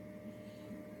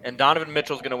 And Donovan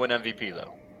Mitchell's going to win MVP,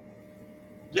 though.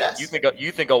 Yes. You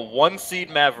think a 1 seed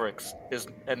Mavericks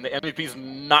and the MVP is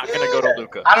not going to go to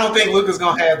Luka? I don't think Luka's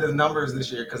going to have the numbers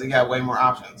this year because he got way more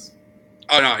options.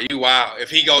 Oh no, you wow! If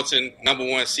he goes to number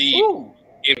 1 seed,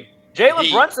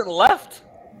 Jalen Brunson left.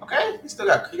 Okay,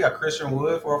 he got Christian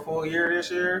Wood for a full year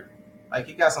this year. Like,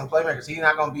 he got some playmakers. He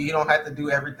don't have to do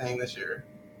everything this year.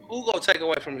 Who gonna take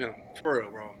away from him for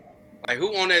real, bro? Like,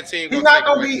 who on that team? He's not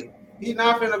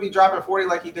gonna be dropping 40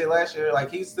 like he did last year. Like,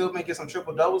 he's still making some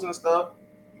triple doubles and stuff.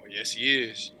 Oh, yes, he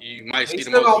is. You might see he's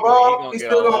the still most. Gonna he's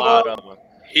still gonna ball.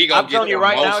 He gonna get the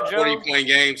right most now, 40-point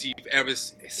games you've ever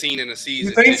seen in a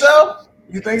season. You think so?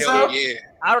 You think so? Yeah.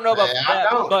 I don't know about that,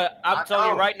 but I'm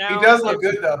telling you right now. He does look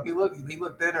good though. He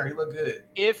looked thinner. He looked good.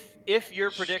 If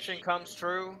your prediction comes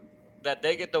true that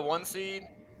they get the 1 seed,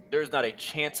 there's not a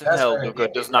chance in hell Luka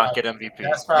does not get MVP.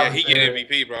 Yeah, he get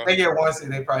MVP, bro. If they get 1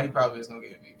 seed, he probably is gonna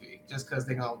get MVP just because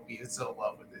they're gonna be so in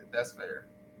love with it. That's fair.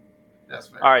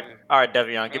 All right,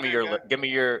 Devion, give me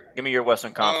your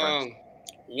Western Conference.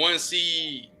 1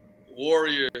 seed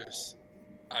Warriors.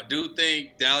 I do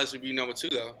think Dallas would be number 2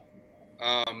 though.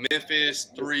 Memphis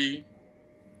 3,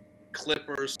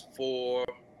 Clippers 4,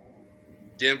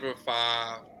 Denver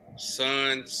 5,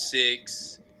 Suns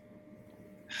 6,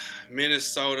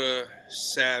 Minnesota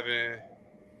 7,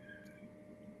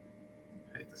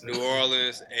 New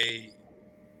Orleans 8,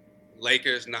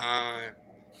 Lakers 9,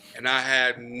 and I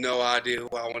had no idea who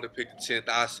I wanted to pick the 10th.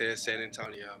 I said San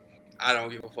Antonio. I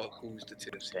don't give a fuck who's the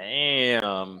 10th.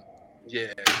 Damn. Yeah,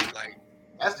 like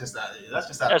that's just out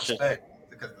of respect.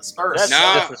 Because the Spurs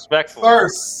that's disrespectful.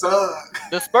 Spurs suck.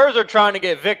 The Spurs are trying to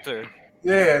get Victor.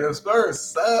 Yeah, the Spurs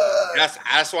suck.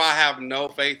 That's why I have no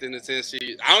faith in the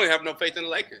Tennessee. I only have no faith in the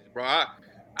Lakers, bro. I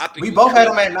think we both had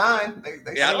them at 9.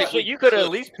 I think you could at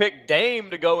least pick Dame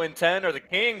to go in 10 or the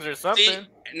Kings or something.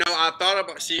 I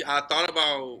thought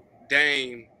about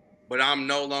Dame, but I'm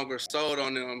no longer sold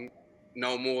on them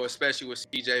no more, especially with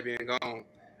CJ being gone.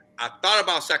 I thought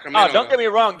about Sacramento. Oh, don't get me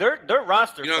wrong. Their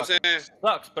roster what I'm saying?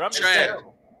 Sucks, but I'm just saying.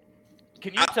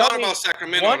 Can you tell me about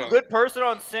Sacramento, one good person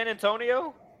on San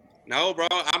Antonio? No, bro.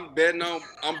 I'm betting on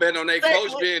their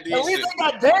coach being decent. At least they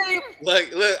got Dame. Look,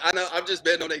 I know. I'm just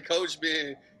betting on their coach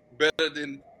being better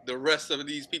than the rest of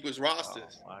these people's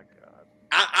rosters. Oh my God.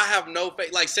 I have no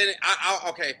faith. Like saying,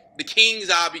 okay, the Kings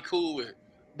I'll be cool with,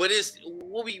 but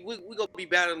we gonna be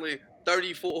battling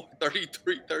 34,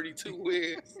 33, 32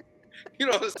 wins. You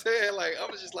know what I'm saying? Like, I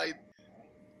was just like,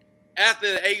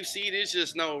 after the 8th seed, it's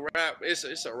just no rap.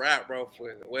 It's a rap, bro,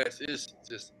 for the West. It's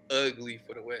just ugly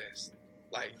for the West.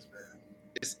 Like,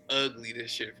 it's ugly this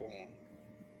shit for them.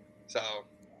 So,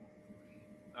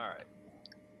 all right.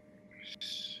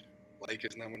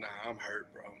 Lakers number 9. I'm hurt,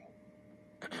 bro.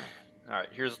 All right.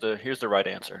 Here's the right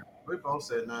answer. We both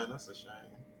said 9. That's a shame.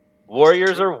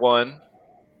 Warriors are 1.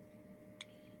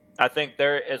 I think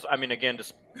there is. I mean, again,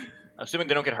 just assuming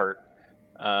they don't get hurt.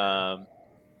 I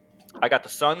got the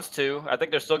Suns too. I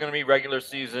think they're still going to be regular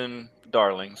season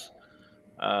darlings.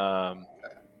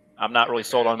 I'm not really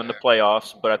sold on them in the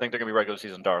playoffs, but I think they're going to be regular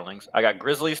season darlings. I got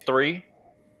Grizzlies 3.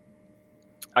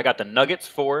 I got the Nuggets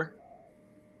 4.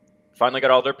 Finally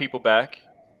got all their people back.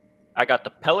 I got the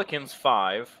Pelicans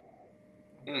 5.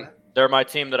 They're my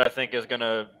team that I think is going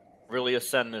to really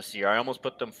ascend this year. I almost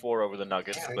put them 4 over the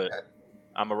Nuggets, but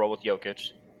I'm going to roll with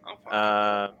Jokic.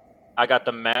 I got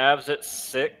the Mavs at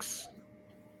 6.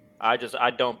 I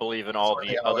don't believe in all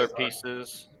the other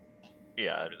pieces.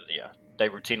 Yeah. They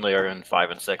routinely are in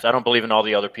 5 and 6. I don't believe in all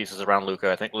the other pieces around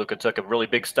Luka. I think Luka took a really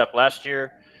big step last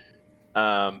year,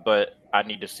 but I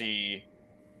need to see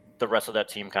the rest of that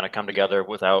team kind of come together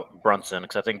without Brunson,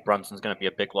 because I think Brunson's going to be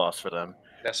a big loss for them.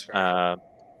 That's fair.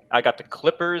 I got the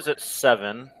Clippers at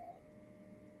 7.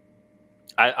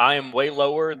 I am way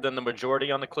lower than the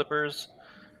majority on the Clippers.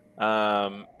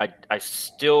 I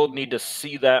still need to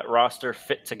see that roster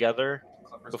fit together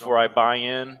before I buy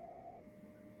in.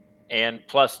 And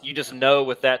plus, you just know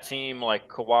with that team, like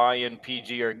Kawhi and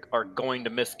PG are going to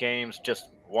miss games, just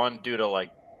one due to like,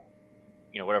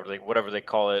 whatever they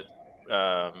call it,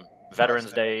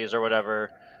 Veterans Days or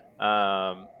whatever.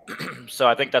 So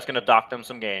I think that's going to dock them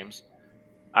some games.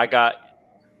 I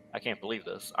can't believe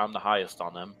this. I'm the highest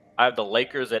on them. I have the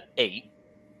Lakers at 8,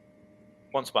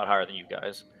 1 spot higher than you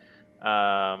guys.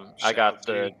 I got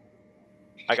the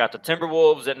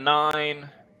Timberwolves at 9,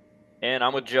 and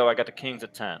I'm with Joe. I got the Kings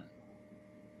at 10.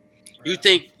 You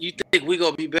think we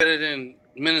gonna be better than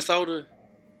Minnesota?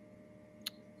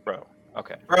 Bro,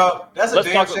 okay. Bro, that's a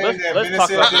damn shame that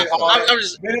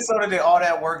Minnesota did all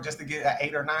that work just to get an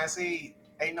 8 or 9 seed.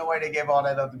 Ain't no way they gave all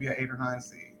that up to be an 8 or 9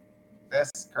 seed.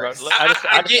 That's crazy. Bro, I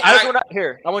just want to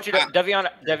here. I want you to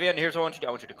Devion. Here's what I want you to do.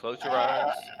 I want you to close your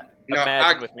eyes.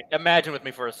 Imagine with me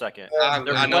for a second. I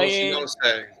know what you're gonna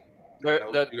say.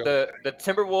 The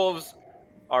Timberwolves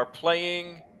are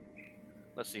playing.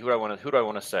 Let's see. Who do I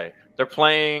want to say? They're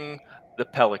playing the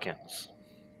Pelicans.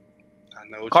 I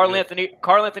know. Karl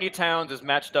Anthony Towns is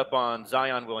matched up on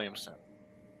Zion Williamson.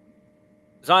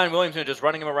 Zion Williamson just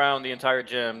running him around the entire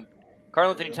gym. Karl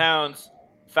Anthony Towns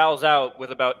fouls out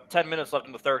with about 10 minutes left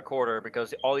in the third quarter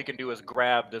because all he can do is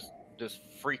grab this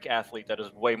freak athlete that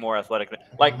is way more athletic than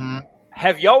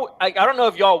have y'all. I don't know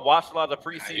if y'all watched a lot of the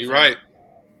preseason. You're right.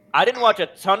 I didn't watch a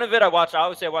ton of it. I watched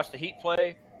the Heat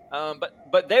play.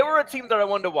 But they were a team that I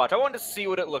wanted to watch. I wanted to see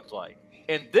what it looked like.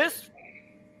 And this,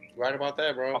 right about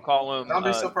that, bro. I'll call him. Don't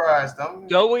be surprised.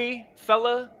 Doughy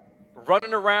fella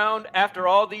running around after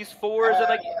all these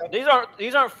 4s. These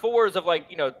aren't 4s of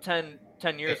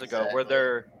 10 years ago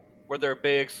where they're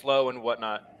big, slow, and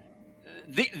whatnot.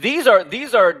 These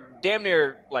are damn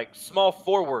near like small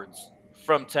forwards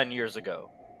from 10 years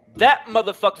ago. That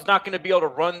motherfucker's not going to be able to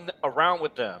run around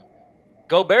with them.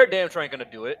 Gobert damn sure ain't going to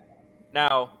do it.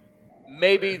 Now,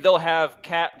 maybe they'll have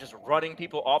Cat just running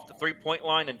people off the 3-point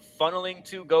line and funneling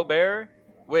to Gobert,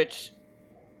 which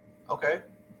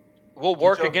will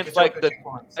work against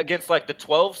the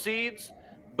 12 seeds,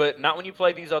 but not when you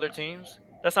play these other teams.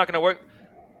 That's not going to work.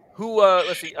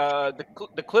 Let's see.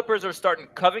 The Clippers are starting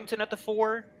Covington at the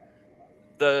 4.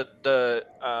 The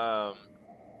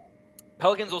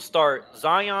Pelicans will start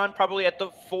Zion probably at the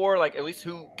 4, like at least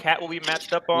who Cat will be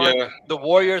matched up on. Yeah. The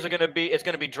Warriors it's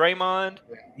going to be Draymond.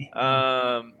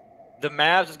 The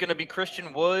Mavs is going to be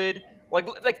Christian Wood.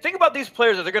 Like think about these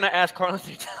players that they're going to ask Karl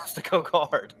Anthony Towns to go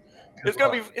guard. It's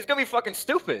going to be fucking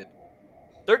stupid.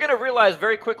 They're going to realize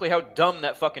very quickly how dumb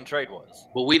that fucking trade was.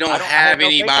 But we don't have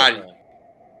anybody.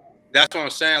 That's what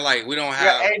I'm saying. Like we don't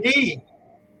have AD. Yeah,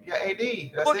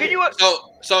 AD. That's well, it.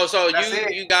 So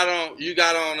you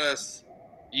got on us.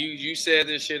 You said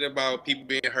this shit about people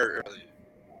being hurt earlier.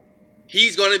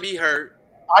 He's gonna be hurt.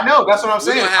 I know. That's what I'm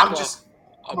saying. I'm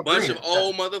a bunch of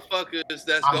old motherfuckers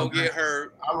that's gonna get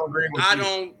hurt. I'm agreeing with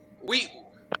you.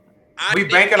 We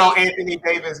banking on Anthony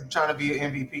Davis trying to be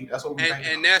an MVP. That's what we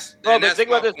banking on. Think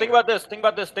about this.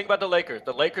 Think about the Lakers.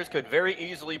 The Lakers could very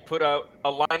easily put out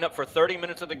a lineup for 30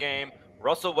 minutes of the game.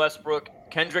 Russell Westbrook,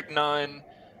 Kendrick Nunn.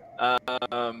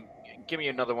 Give me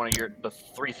another one of the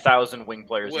 3,000 wing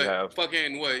players you have.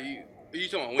 Fucking what? You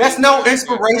talking? That's no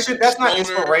inspiration. That's not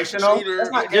inspirational. That's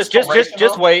not inspirational.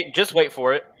 Just wait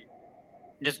for it.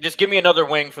 Just give me another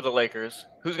wing for the Lakers.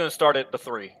 Who's going to start at the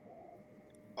 3?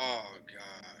 Oh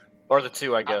God. Or the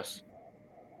 2, I guess.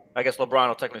 I guess LeBron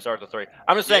will technically start at the 3.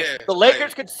 I'm just saying the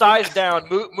Lakers could size down,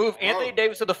 move Anthony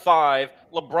Davis to the 5,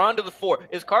 LeBron to the 4.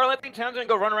 Is Karl Anthony Towns going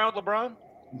to go run around with LeBron?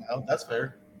 No, that's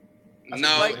fair.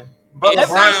 But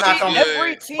LeBron's not going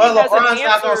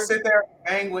to sit there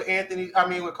and bang with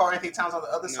Karl Anthony Towns on the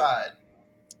other side.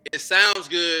 It sounds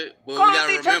good, but Carl we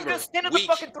gotta Anthony Towns remember just stand at the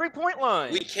fucking 3-point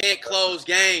line. we can't close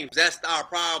games. That's our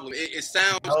problem. It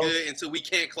sounds good until we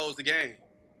can't close the game.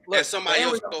 Look, and somebody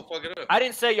else go fuck it up. I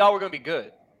didn't say y'all were gonna be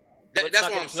good. That's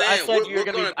what I'm saying. I said you're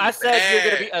gonna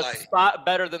be a spot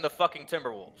better than the fucking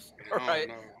Timberwolves. All right,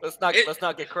 let's not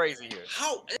get crazy here.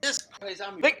 How is crazy?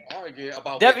 I'm arguing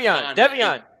about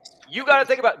Devion. You got to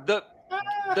think about the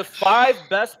 5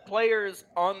 best players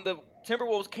on the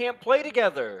Timberwolves can't play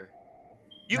together.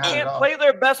 You can't play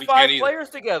their best 5 players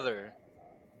together.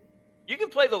 You can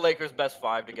play the Lakers' best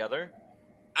 5 together.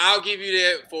 I'll give you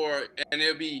that and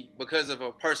it'll be because of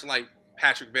a person like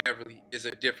Patrick Beverly is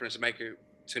a difference maker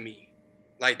to me.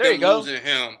 Like there them losing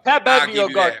him. Pat Beverly will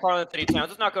guard Carl Anthony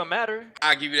Towns. It's not gonna matter.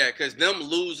 I'll give you that because them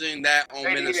losing that on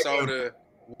Minnesota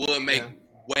would make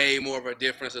way more of a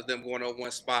difference of them going on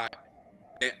one spot.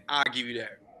 And I'll give you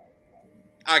that.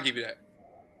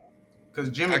 Because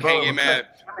Jimmy Butler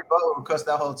would cuss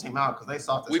that whole team out because they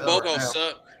saw this. We both gonna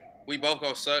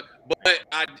suck. But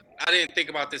I didn't think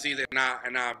about this either,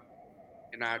 and I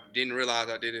didn't realize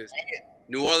I did this.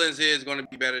 New Orleans is going to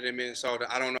be better than Minnesota.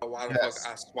 I don't know why the fuck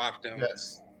I swapped them.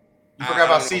 Yes. You forgot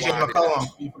about C.J.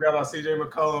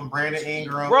 McCollum. Brandon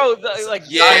Ingram. Bro,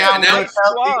 Zion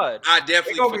squad. I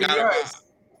definitely forgot about.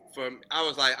 I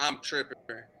was like, I'm tripping.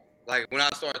 Like when I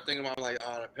started thinking about, I'm like,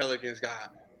 oh, the Pelicans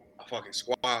got a fucking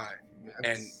squad,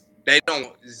 and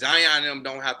Zion and them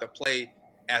don't have to play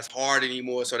as hard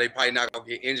anymore, so they probably not gonna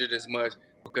get injured as much.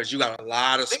 Because you got a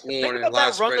lot of scoring and a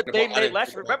lot of run that they made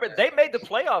last year. Remember, they made the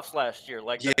playoffs last year.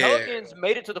 Like the Pelicans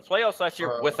made it to the playoffs last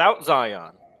year without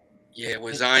Zion. Yeah,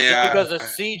 with Zion because of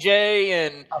CJ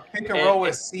and pick and roll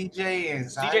with CJ and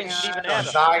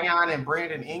Zion and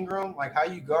Brandon Ingram. Like how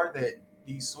you guard that?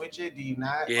 Do you switch it? Do you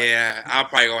not? Yeah, I'm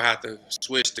probably gonna have to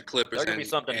switch the Clippers. There's gonna be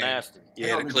something nasty.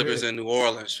 Yeah, the Clippers in New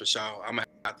Orleans for sure. I'm gonna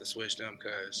have to switch them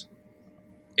because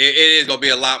it is gonna be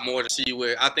a lot more to see.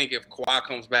 Where I think if Kawhi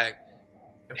comes back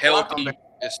healthy,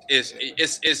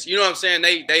 it's you know what I'm saying.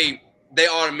 They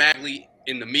automatically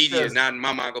in the media, not in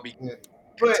my mind, gonna be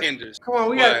contenders. Come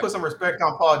on, we gotta put some respect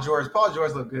on Paul George. Paul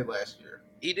George looked good last year.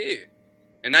 He did,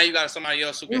 and now you got somebody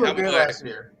else who can help good last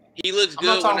year. He looks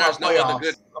good when there's no other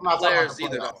good players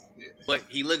either. But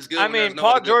he looks good. I mean,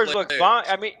 Paul George looks fine.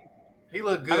 I mean, he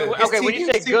looked good. Okay, when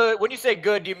you say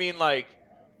good, do you mean like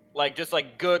just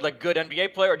like good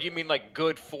NBA player, or do you mean like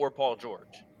good for Paul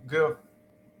George? Good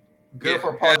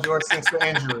for Paul George since the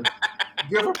injury.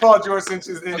 Good for Paul George since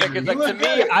his injury. Okay, like,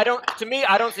 to me,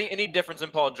 I don't see any difference in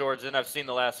Paul George than I've seen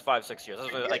the last 5-6 years.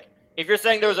 Like, if you're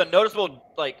saying there was a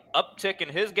noticeable uptick in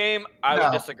his game, I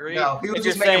would disagree. No, he was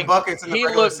just making buckets in the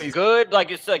regular season. He looked good. Like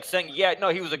it's like saying, he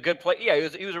was a good player. Yeah,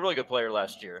 he was a really good player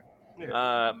last year.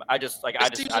 Yeah. I just he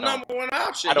was the number one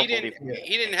option. He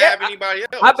didn't have anybody else.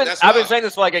 I've been saying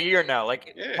this for like a year now.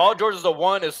 Like Paul George as a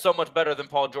 1 is so much better than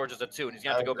Paul George as a 2, and he's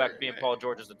gonna have to go back to being Paul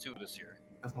George as a 2 this year.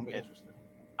 That's gonna be interesting.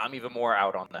 I'm even more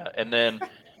out on that. And then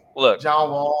look, John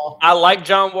Wall. I like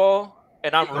John Wall,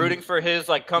 and I'm rooting for his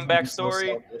comeback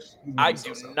story. I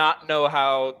do not know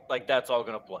how that's all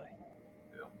gonna play.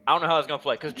 I don't know how it's gonna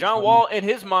play because John Wall, in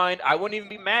his mind, I wouldn't even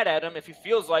be mad at him if he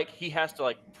feels like he has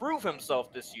to prove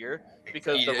himself this year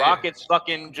because the Rockets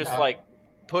fucking just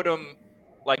put him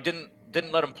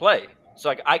didn't let him play.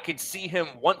 So I could see him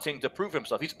wanting to prove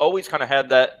himself. He's always kind of had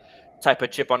that type of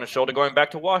chip on his shoulder going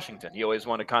back to Washington. He always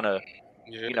wanted it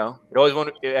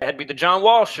had to be the John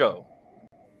Wall show.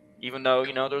 Even though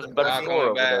there was a better scorer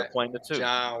over there playing the 2.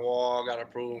 John Wall got to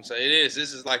prove himself. This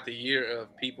is like the year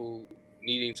of people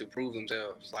needing to prove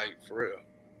themselves, for real.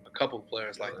 A couple of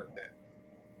players like that.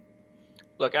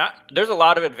 Look, there's a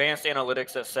lot of advanced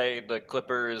analytics that say the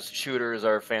Clippers shooters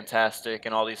are fantastic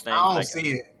and all these things. I don't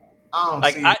see it. I don't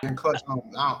see it in clutch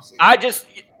moments. I don't see it. I just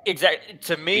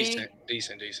to me,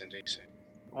 decent.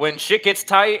 When shit gets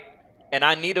tight and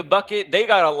I need a bucket, they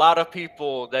got a lot of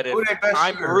people that if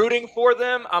I'm rooting for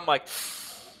them, I'm like,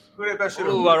 who their best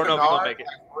shooter? I don't know if he's gonna make it.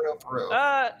 For real.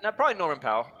 No, probably Norman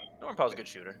Powell. Norman Powell's a good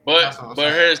shooter. But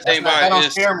here's the thing about it. That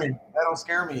don't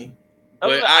scare me.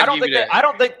 But I don't think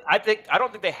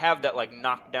they have that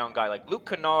knockdown guy like Luke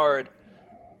Kennard.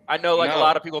 I know a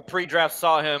lot of people pre-draft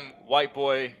saw him white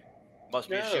boy, must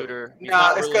be a shooter.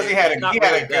 It's because he had a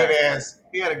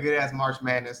good ass March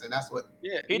Madness, and that's what.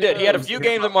 Yeah, he did. He had a few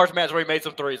games in March Madness where he made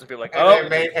some threes and people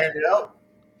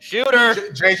shooter.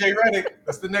 JJ Redick.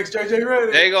 That's the next JJ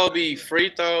Redick. They gonna be free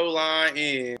throw line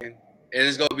in. And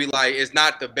it's gonna be it's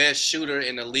not the best shooter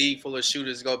in the league full of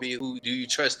shooters. It's gonna be who do you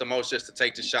trust the most just to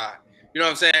take the shot. You know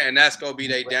what I'm saying? And that's gonna be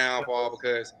their downfall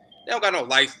because they don't got no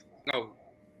lights,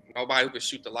 nobody who can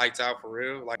shoot the lights out for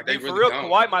real. They really for real,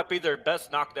 don't. Kawhi might be their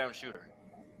best knockdown shooter.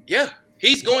 Yeah,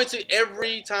 He's going to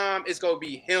every time. It's gonna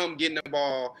be him getting the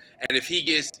ball, and if he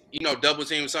gets double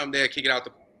team or something, they'll kick it out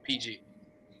to PG,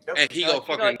 and he go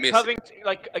fucking miss Covington,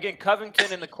 it.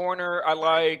 Covington in the corner. I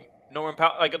like Norman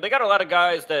Powell. Like they got a lot of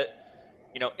guys that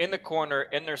in the corner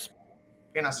in their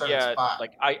in a certain spot.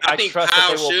 Like I think trust Powell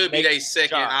that they will should be make their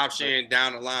second shots, option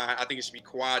down the line. I think it should be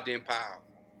Quad then Powell.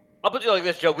 I'll put it like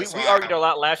this, Joe. We argued a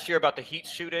lot last year about the Heat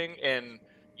shooting, and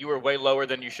you were way lower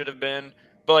than you should have been.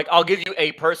 But like, I'll give you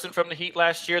a person from the Heat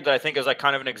last year that I think is like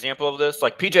kind of an example of this.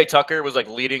 Like PJ Tucker was like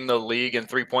leading the league in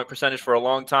 3-point percentage for a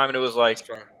long time, and it was like,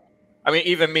 I mean,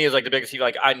 even me as like the biggest Heat,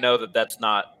 like I know that's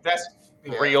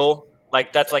real.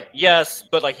 Like that's like yes,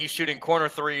 but like he's shooting corner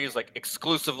threes like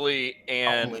exclusively,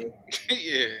 and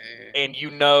and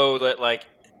that like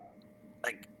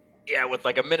with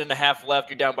like a minute and a half left,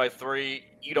 you're down by 3.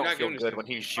 You don't feel good when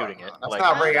he's shooting it. That's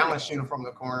not Ray Allen shooting from the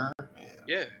corner.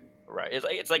 Yeah. Right.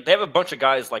 It's like they have a bunch of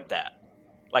guys like that.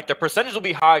 Like their percentage will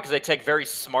be high because they take very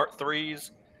smart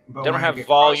threes. But they don't have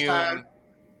volume.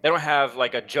 They don't have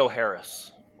like a Joe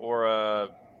Harris or a.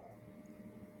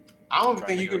 I don't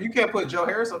think you can't put Joe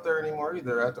Harris up there anymore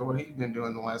either after what he's been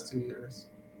doing the last 2 years.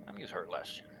 I mean, he was hurt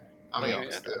last year. I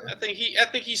think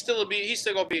he's still gonna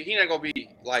be. He not gonna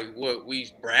be like what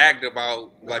we bragged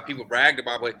about, like people bragged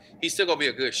about, but he's still gonna be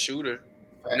a good shooter.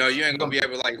 You ain't gonna be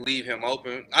able to like leave him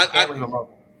open.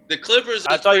 The Clippers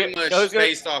are pretty much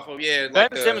based off of Ben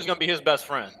Simmons is gonna be his best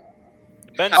friend.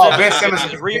 Ben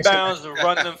Simmons rebounds,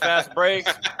 run them fast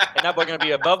breaks, and that boy gonna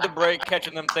be above the break,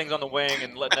 catching them things on the wing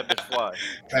and letting that bitch fly.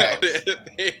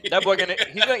 That boy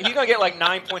he's gonna get like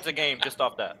 9 points a game just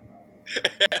off that.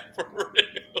 For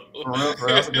real.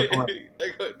 That's a good point.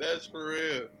 That's for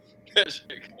real. That shit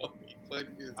gonna be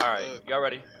fucking. All right, y'all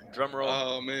ready? Drum roll.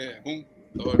 Oh man, boom,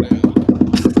 throw it down.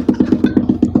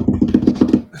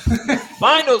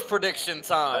 Finals prediction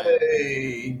time.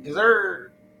 Hey, is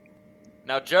there?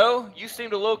 Now, Joe, you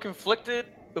seemed a little conflicted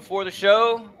before the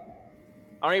show.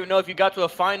 I don't even know if you got to a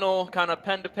final kind of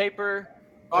pen to paper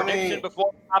prediction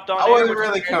before I hopped on. I wasn't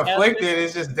really conflicted.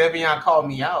 It's just Devion called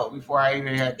me out before I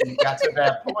even got to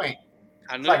that point.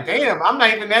 It's like, damn, I'm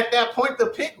not even at that point to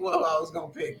pick what I was gonna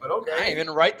pick. But okay, I didn't even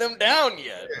write them down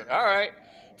yet. But all right.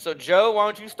 So, Joe, why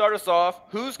don't you start us off?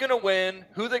 Who's going to win?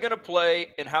 Who they're going to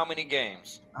play? And how many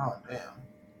games? Oh, damn.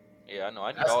 Yeah, I know.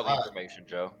 I need all the information,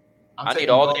 Joe. I need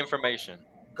all the information.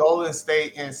 Golden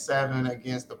State in 7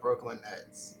 against the Brooklyn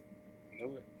Nets. I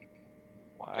knew it.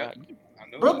 Why?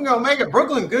 Brooklyn going to make it.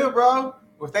 Brooklyn good, bro.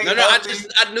 I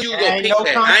knew you were going to pick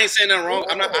that. I ain't saying nothing wrong.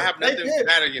 I have nothing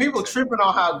bad against people tripping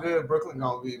on how good Brooklyn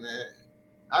going to be, man.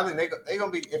 I think they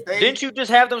going to be. If they Didn't you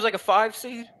just have them as like a 5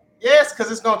 seed? Yes,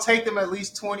 because it's going to take them at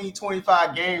least 20,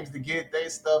 25 games to get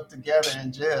their stuff together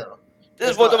in jail.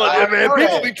 This is what man.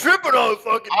 People be tripping on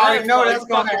fucking. I already know that's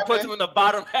going to happen. Puts them in the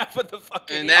bottom half of the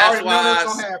fucking. And that's why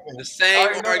the same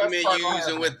argument you're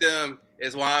using with them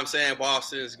is why I'm saying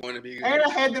Boston is going to be good. And I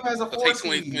had them as a 4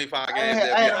 seed. 25 games.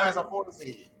 I had them as a 4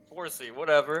 seed. 4 seed,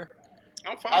 whatever.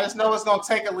 I'm fine. I just know it's going to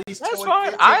take at least 20. That's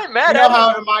fine. I ain't mad at it. You know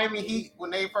how the Miami Heat, when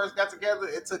they first got together,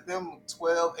 it took them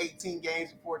 12, 18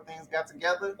 games before things got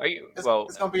together. It's going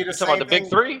to be the same about the big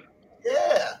 3?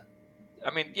 Yeah. I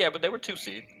mean, yeah, but they were 2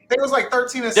 seed. They was like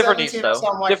 13 and different 17 East, or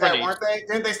something like different that, East. weren't they?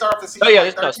 Didn't they start off the season? Oh, yeah,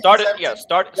 like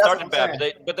started bad,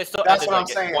 but they still That's ended what I'm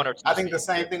like saying. 1 or 2 I think seed. the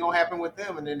same thing will happen with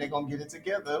them, and then they're going to get it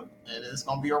together, and it's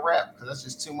going to be a wrap because that's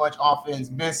just too much offense.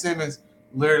 Ben Simmons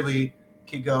literally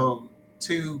could go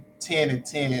 2, 10, and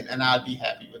 10, and I'd be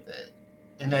happy with that.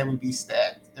 And they would be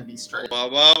stacked and be straight. Bro,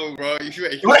 you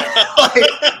They're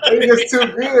just too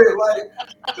good. Like,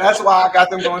 that's why I got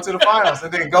them going to the finals.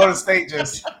 And then Golden State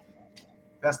that's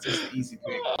just an easy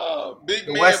pick.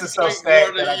 The West is so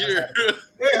stacked.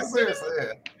 Yeah, seriously,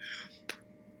 yeah.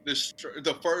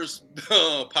 The first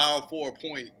power 4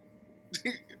 point.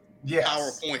 Yes.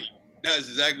 PowerPoint. That's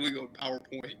exactly what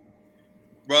PowerPoint.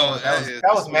 Bro, that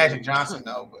was Magic Johnson,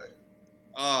 though, but.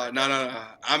 No.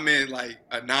 I meant like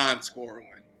a non-scorer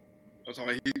one. I'm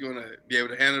talking he's going to be able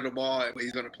to handle the ball, but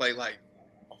he's going to play like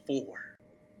a 4.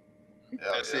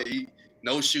 That's it.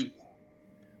 No shooting.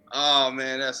 Oh,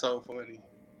 man, that's so funny.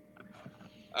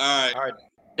 All right.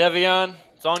 Devion,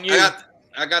 it's on you.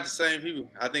 I got the same people.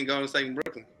 I think Golden State and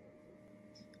Brooklyn.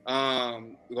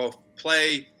 We're going to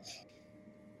play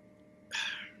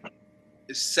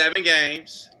 7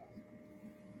 games.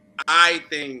 I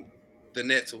think the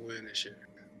Nets will win this year.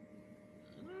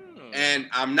 And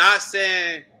I'm not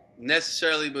saying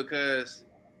necessarily because,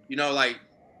 like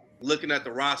looking at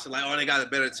the roster, like, oh, they got a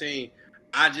better team.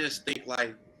 I just think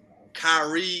like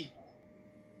Kyrie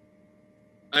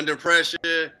under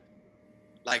pressure,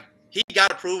 like he got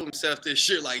to prove himself this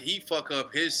year. Like he fuck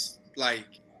up his like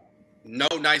no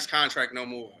nice contract no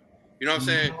more. You know what I'm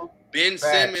saying? Mhm. Ben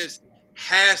Simmons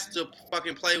has to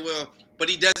fucking play well, but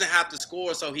he doesn't have to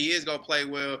score, so he is gonna play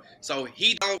well. So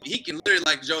he can literally,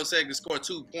 like Joe said, can score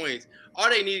 2 points. All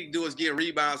they need to do is get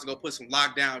rebounds and go put some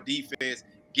lockdown defense,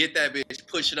 get that bitch,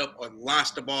 push it up, or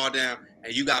launch the ball down,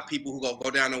 and you got people who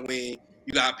go down the wing.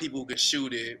 You got people who can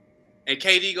shoot it, and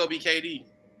KD go be KD,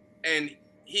 and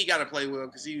he got to play well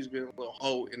because he's been a little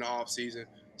hoe in the offseason.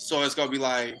 So it's gonna be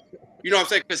like, you know what I'm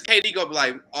saying? Because KD gonna be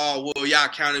like, oh well, y'all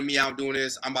counted me out doing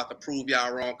this. I'm about to prove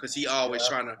y'all wrong because he always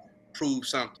trying to prove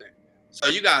something. So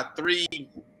you got 3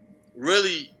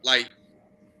 really like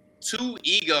 2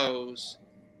 egos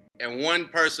and 1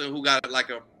 person who got like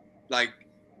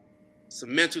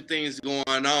some mental things going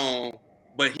on,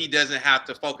 but he doesn't have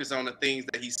to focus on the things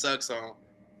that he sucks on,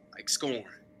 like scoring.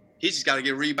 He just got to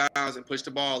get rebounds and push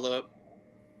the ball up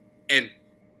and,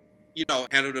 you know,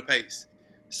 handle the pace.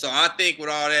 So I think with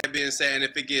all that being said, and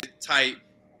if it gets tight,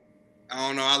 I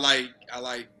don't know. I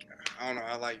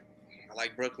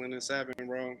like Brooklyn in 7,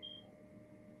 bro.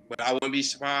 But I wouldn't be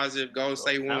surprised if Golden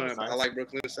State won. But I like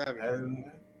Brooklyn in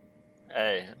 7.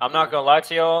 Hey, I'm not gonna lie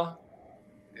to y'all.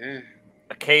 Yeah.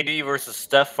 A KD versus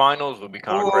Steph finals would be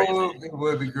kind of crazy. It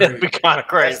would be great. It'd be kind of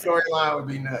crazy. That storyline would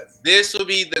be nuts. This would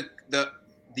be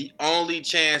the only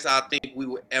chance I think we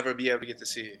would ever be able to get to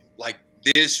see it. Like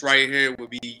this right here would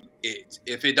be it.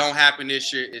 If it don't happen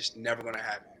this year, it's never gonna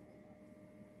happen.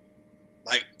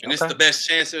 Like, and it's the best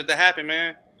chance of it to happen,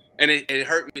 man. And it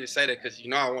hurt me to say that because you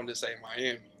know I wanted to say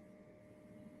Miami.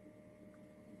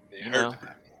 It hurt.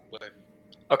 But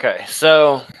okay,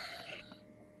 so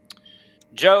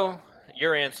Joe,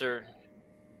 your answer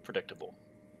predictable.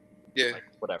 Yeah. Like,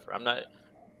 whatever. I'm not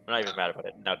even mad about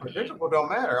it. Now, predictable don't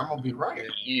matter. I'm gonna be right.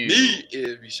 Me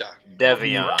it'd be shocking.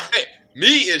 Devion. Hey,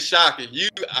 me is shocking.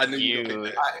 I knew you gonna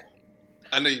pick that.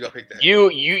 I knew you gonna pick that.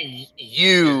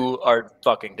 You are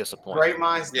fucking disappointing. Great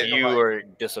minds. Yeah, you are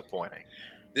disappointing.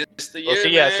 This the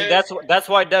year. See, that's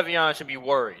why Devion should be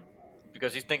worried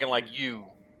because he's thinking like you.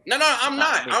 No, I'm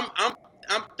not.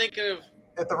 I'm thinking of.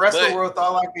 If the rest of the world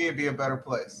thought like me, it'd be a better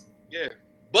place. Yeah.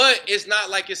 But it's not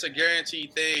like it's a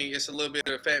guaranteed thing. It's a little bit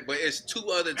of a fact. But it's 2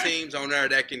 other teams on there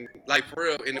that can, like, for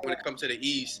real, and when it comes to the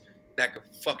East, that could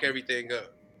fuck everything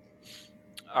up.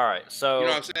 All right, so you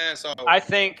know what I'm saying? So I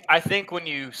think when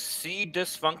you see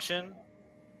dysfunction,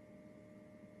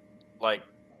 like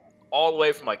all the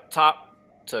way from like top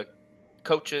to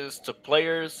coaches to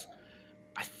players,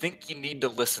 I think you need to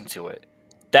listen to it.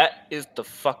 That is the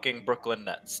fucking Brooklyn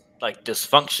Nets. Like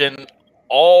dysfunction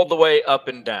all the way up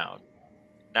and down.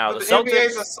 Now but the NBA Celtics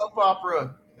is a soap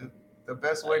opera. The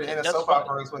best way to end a soap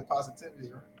opera is with positivity,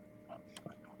 right?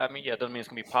 I mean, yeah, it doesn't mean it's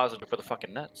gonna be positive for the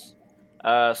fucking Nets.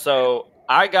 So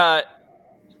I got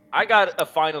a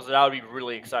finals that I would be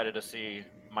really excited to see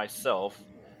myself.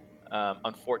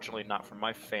 Unfortunately, not from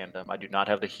my fandom. I do not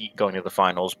have the Heat going to the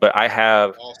finals, but I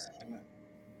have.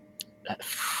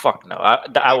 Fuck no!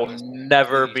 I will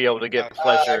never be able to get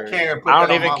pleasure. I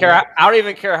don't even care. I don't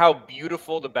even care how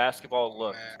beautiful the basketball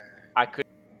looked. I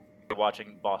couldn't be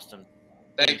watching Boston.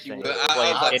 Thank you.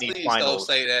 Please don't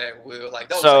say that, Will.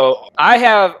 Like, so I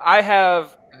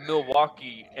have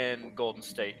Milwaukee and Golden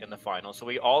State in the final. So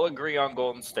we all agree on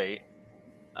Golden State.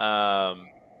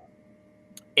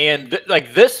 And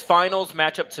like this finals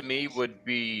matchup to me would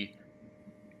be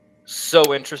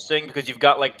so interesting because you've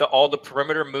got like all the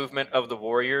perimeter movement of the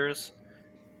Warriors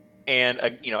and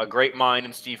a great mind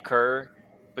in Steve Kerr,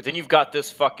 but then you've got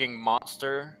this fucking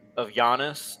monster of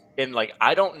Giannis, and like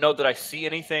I don't know that I see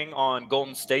anything on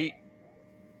Golden State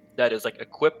that is like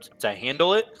equipped to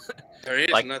handle it. There is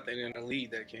like, nothing in the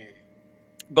league that can.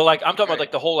 But like I'm talking about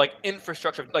like the whole like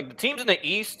infrastructure. Like the teams in the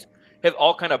East have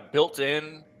all kind of built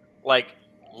in like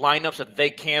lineups that they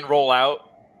can roll out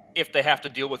if they have to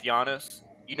deal with Giannis.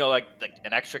 You know, like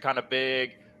an extra kind of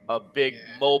a big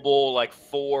mobile, like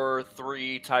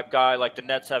 4-3 type guy. Like the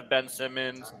Nets have Ben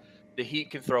Simmons. The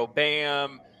Heat can throw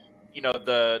Bam. You know,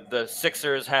 the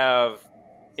Sixers have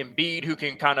Embiid who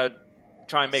can kind of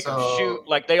try and make them shoot.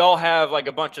 Like they all have like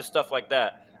a bunch of stuff like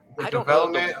that. The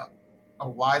development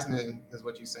of Wiseman is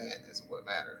what you're saying is what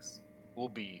matters. Will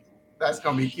be. That's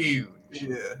gonna be huge.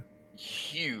 Yeah.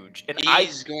 Huge. And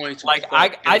he's going to like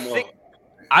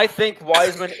I think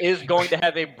Wiseman is going to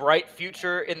have a bright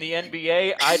future in the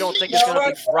NBA. I don't think it's going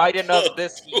to be bright enough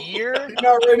this year. You're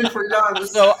not ready for Giannis.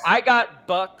 So I got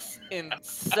Bucks in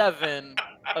 7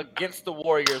 against the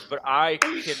Warriors, but I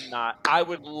cannot. I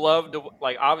would love to.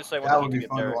 Like, obviously, I want to get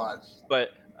there.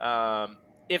 But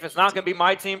if it's not going to be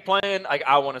my team playing,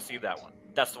 I want to see that one.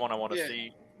 That's the one I want to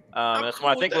see. That's the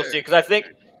one I think we'll see.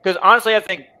 Because honestly, I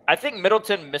think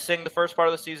Middleton missing the first part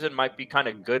of the season might be kind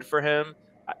of good for him.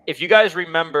 if you guys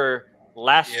remember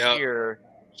last year,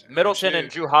 Middleton and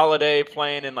Drew Holiday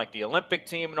playing in like the Olympic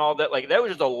team and all that, like that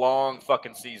was just a long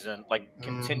fucking season, like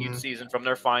continued season from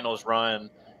their finals run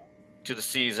to the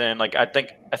season. Like I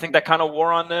think that kind of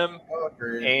wore on them.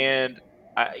 And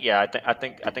I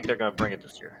think they're gonna bring it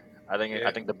this year. I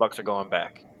think the Bucks are going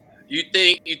back. You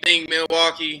think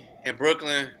Milwaukee and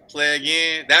Brooklyn play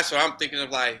again? That's what I'm thinking of.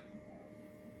 Like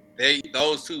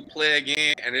those two play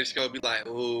again, and it's gonna be like,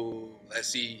 ooh, let's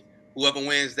see, whoever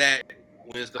wins that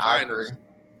wins the finals.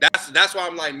 That's why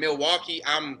I'm like Milwaukee.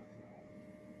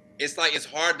 It's like it's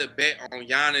hard to bet on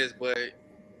Giannis, but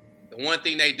the one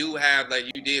thing they do have, like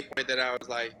you did point that out, is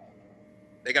like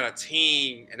they got a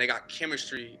team and they got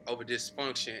chemistry over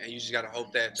dysfunction, and you just got to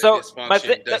hope that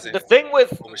dysfunction doesn't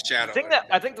overshadow. The thing that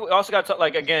I think we also got to,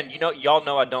 like, again, y'all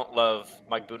know I don't love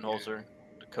Mike Budenholzer,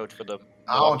 the coach for the.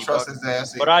 I don't trust his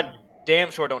ass, but I damn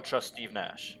sure don't trust Steve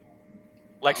Nash.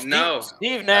 Like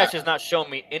Steve Nash has not shown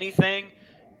me anything.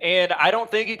 And I don't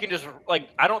think you can just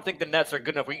I don't think the Nets are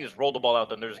good enough where you can just roll the ball out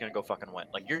there and they're just gonna go fucking win.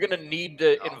 Like you're gonna need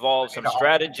to involve some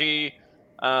strategy.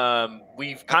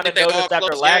 We've kind of noticed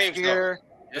after last year,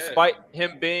 despite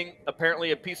him being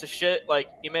apparently a piece of shit, like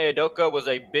Ime Udoka was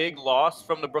a big loss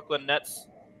from the Brooklyn Nets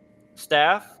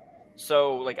staff.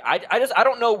 So like I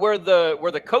don't know where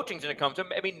the coaching's gonna come to.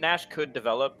 I mean Nash could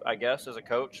develop, I guess, as a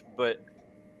coach, but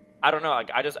I don't know. Like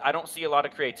I don't see a lot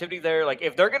of creativity there. Like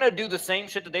if they're gonna do the same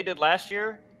shit that they did last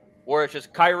year, where it's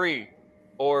just Kyrie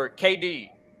or KD,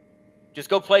 just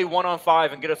go play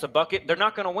 1-on-5 and get us a bucket, they're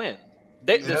not gonna win.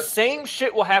 The same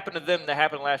shit will happen to them that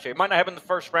happened last year. It might not happen in the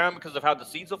first round because of how the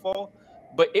seeds will fall,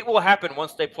 but it will happen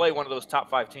once they play one of those top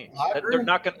 5 teams. They're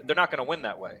not gonna win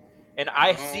that way. And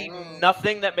I see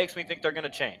nothing that makes me think they're gonna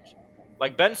change.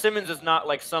 Like Ben Simmons is not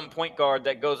like some point guard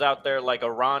that goes out there like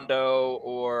a Rondo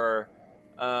or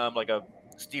like a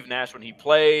Steve Nash when he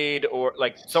played, or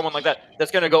like someone like that that's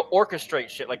going to go orchestrate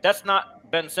shit. Like that's not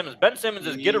Ben Simmons. Ben Simmons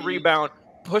is get a rebound,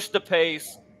 push the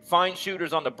pace, find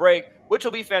shooters on the break, which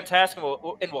will be fantastic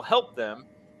and will help them.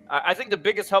 I think the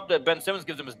biggest help that Ben Simmons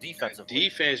gives them is defensive.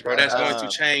 Defense, bro. That's going to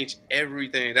change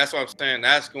everything. That's what I'm saying.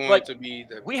 That's going to be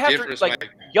the difference. To,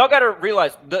 y'all got to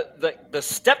realize the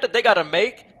step that they got to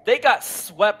make. They got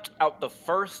swept out the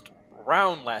first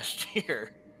round last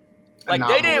year. Like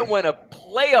they didn't win a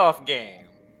playoff game.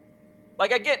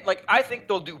 Like again, like I think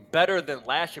they'll do better than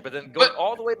last year, but then going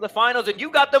all the way to the finals and you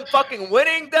got them fucking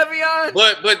winning, Devion.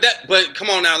 But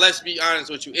come on now, let's be honest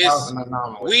with you.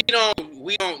 We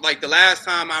don't like the last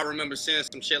time I remember seeing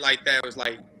some shit like that was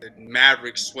like the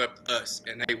Mavericks swept us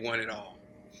and they won it all.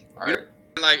 All right.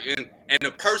 Like and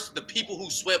the people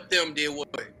who swept them did what?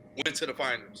 Went to the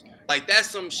finals. Like that's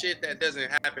some shit that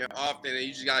doesn't happen often, and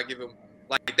you just gotta give them.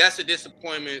 Like, that's a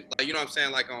disappointment, like, you know what I'm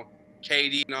saying, like on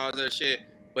KD and all that shit.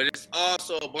 But it's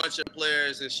also a bunch of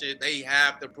players and shit. They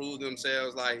have to prove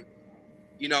themselves. Like,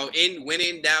 you know, when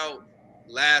in doubt,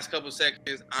 last couple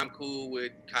seconds, I'm cool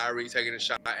with Kyrie taking a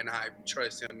shot, and I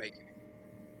trust him making it.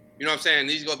 You know what I'm saying?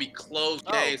 These are going to be close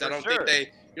games. I don't think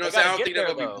they, you know what I'm saying? I don't think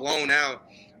they're going to be blown out.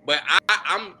 But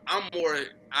I'm more,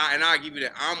 and I'll give you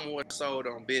that, I'm more sold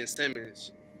on Ben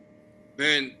Simmons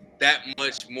than that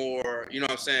much more, you know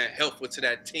what I'm saying, helpful to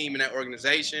that team and that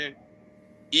organization,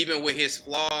 even with his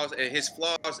flaws, and his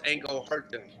flaws ain't gonna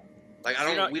hurt them. Like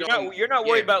you're not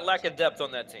worried about lack of depth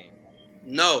on that team.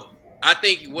 No, I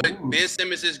think what Ben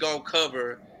Simmons is gonna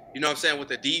cover, you know what I'm saying, with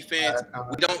the defense,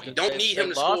 we don't need him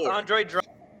to score. Andre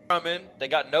Drummond,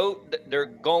 they're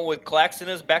going with Claxton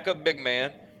as backup big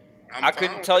man. I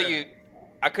couldn't tell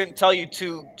you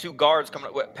two guards coming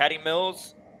up. What, Patty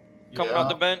Mills coming off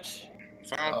the bench.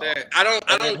 Found that. I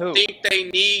don't think they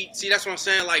need. See, that's what I'm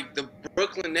saying. Like the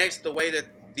Brooklyn Nets, the way that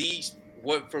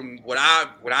from what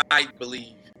I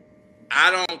believe,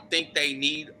 I don't think they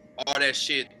need all that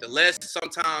shit. The less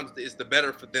sometimes is the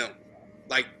better for them.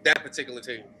 Like that particular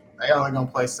team. They only gonna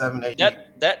play 7-8.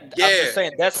 I'm just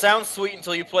saying that sounds sweet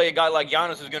until you play a guy like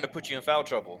Giannis who's gonna put you in foul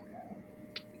trouble.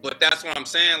 But that's what I'm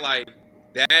saying. Like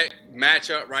that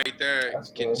matchup right there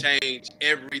can change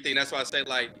everything. That's why I say,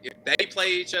 like, if they play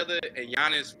each other and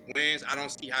Giannis wins, I don't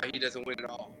see how he doesn't win at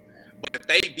all. But if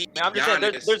they beat I'm just saying,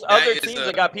 there's other teams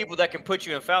that got people that can put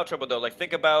you in foul trouble, though. Like,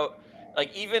 think about,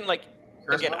 like, even, like,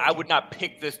 again, I would not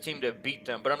pick this team to beat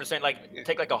them, but I'm just saying, like,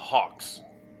 take, like, a Hawks,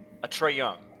 a Trae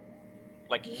Young.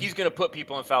 Like, he's going to put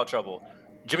people in foul trouble.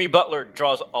 Jimmy Butler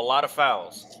draws a lot of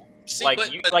fouls. See,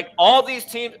 like all these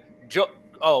teams –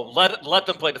 let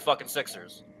them play the fucking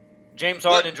Sixers. James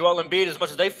Harden and Joel Embiid, as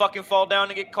much as they fucking fall down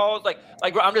and get calls, like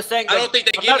bro, I'm just saying. I don't think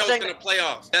they get those in the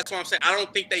playoffs. That's what I'm saying. I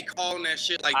don't think they calling that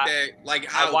shit like that, like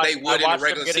how they would in the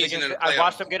regular season. I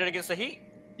watched them get it against the Heat.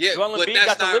 Yeah, Joel Embiid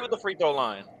got to live at the free throw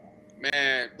line.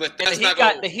 Man, but And that's the not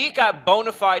going. Heat got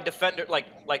bona fide defender, like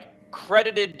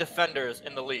credited defenders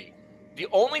in the league. The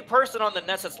only person on the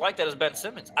Nets that's like that is Ben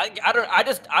Simmons. I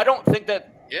don't think that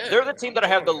they're the team that I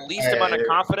have the least amount of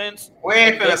confidence. We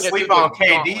ain't in finna sleep on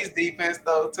KD's defense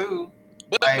though, too.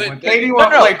 When KD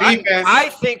want to play defense, I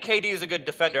think KD is a good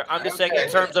defender. I'm just saying in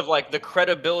terms of like the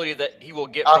credibility that he will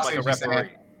get from like a referee.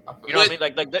 You know what I mean?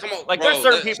 Like there's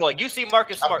certain people like you see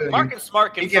Marcus Smart. Marcus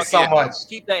Smart can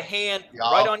keep the hand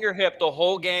right on your hip the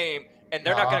whole game, and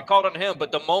they're not going to call it on him.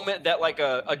 But the moment that like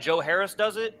a Joe Harris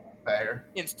does it,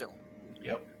 instantly.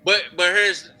 Yep. But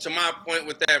here's to my point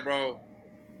with that, bro.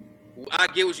 I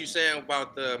get what you're saying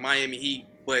about the Miami Heat,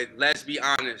 but let's be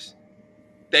honest.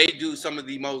 They do some of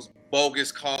the most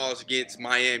bogus calls against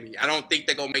Miami. I don't think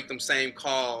they're going to make them same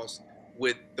calls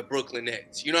with the Brooklyn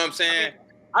Nets. You know what I'm saying?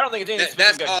 I don't think it's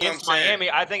anything against Miami.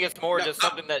 I think it's more just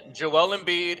something that Joel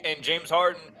Embiid and James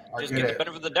Harden just get the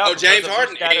benefit of the doubt. Oh, James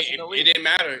Harden, it didn't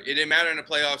matter. It didn't matter in the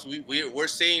playoffs. We're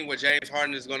seeing what James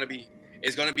Harden is going to be.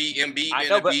 It's going to be Embiid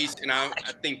and the beast. And I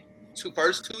think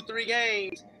first 2-3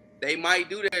 games, they might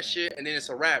do that shit, and then it's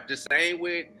a wrap. The same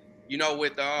with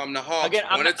the Hawks. Again,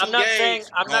 I'm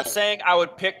not saying I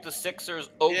would pick the Sixers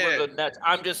over the Nets.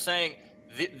 I'm just saying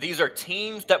these are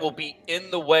teams that will be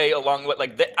in the way along with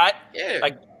I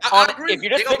agree. If you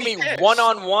just pick me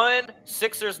 1-on-1,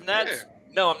 Sixers Nets,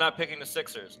 no, I'm not picking the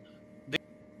Sixers.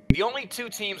 The only two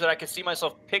teams that I can see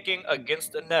myself picking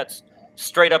against the Nets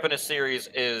straight up in a series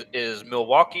is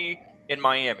Milwaukee and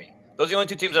Miami. Those are the only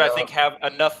two teams that I think have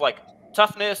enough like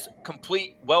toughness,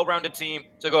 complete, well-rounded team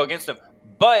to go against them.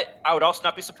 But I would also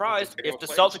not be surprised if the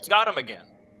Celtics got them again.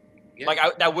 Yeah. Like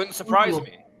that wouldn't surprise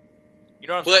me. You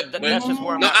know what I'm saying? That's just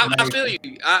where I'm at. I feel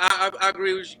you. I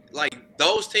agree with you. Like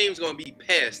those teams gonna be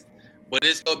pissed, but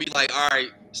it's gonna be like, all right,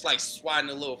 it's like swatting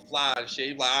a little fly and shit.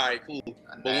 You're like, all right, cool.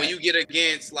 But when you get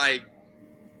against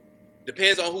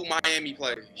depends on who Miami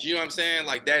plays. You know what I'm saying?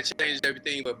 Like that changes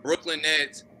everything. But Brooklyn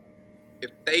Nets, if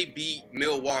they beat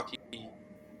Milwaukee,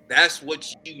 that's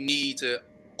what you need to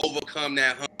overcome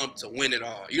that hump to win it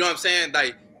all. You know what I'm saying?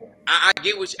 Like I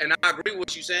get and I agree with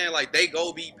what you're saying. Like they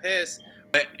go be pissed,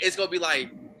 but it's gonna be like,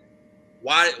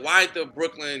 why the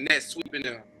Brooklyn Nets sweeping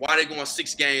them? Why they going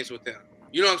 6 games with them?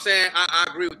 You know what I'm saying? I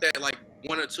agree with that. Like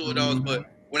 1 or 2 of those, but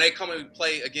when they come and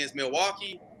play against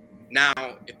Milwaukee, now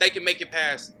if they can make it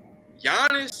past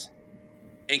Giannis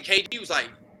and KD was like,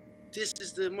 this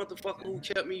is the motherfucker who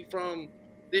kept me from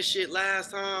this shit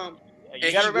last time.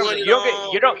 You gotta remember,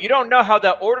 you don't know how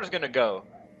that order's gonna go.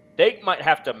 They might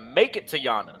have to make it to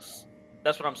Giannis.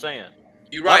 That's what I'm saying.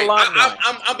 You're right.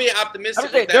 I'm being optimistic.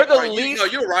 I'm saying they're the least. No,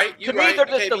 you're right. To me, they're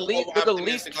just the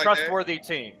least trustworthy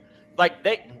team. Like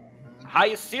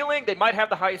highest ceiling. They might have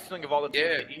the highest ceiling of all the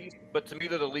teams in the East, but to me,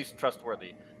 they're the least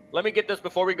trustworthy. Let me get this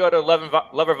before we go to Love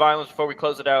or Violence. Before we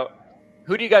close it out,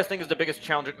 who do you guys think is the biggest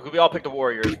challenger? We all picked the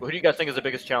Warriors. But who do you guys think is the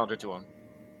biggest challenger to them?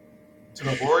 To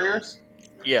the Warriors?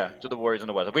 Yeah, to the Warriors in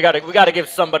the West. We gotta give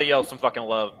somebody else some fucking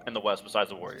love in the West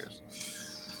besides the Warriors.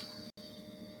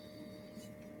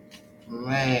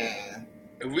 Man,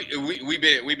 we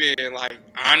been like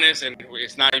honest, and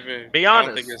it's not even. Be honest. I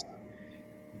don't think it's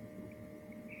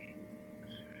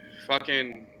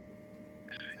fucking.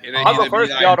 I'll go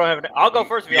first. Y'all don't have. I'll go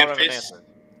first if y'all don't have an answer.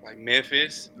 Like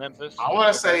Memphis. I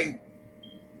want to say.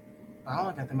 I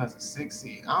don't got them as a 6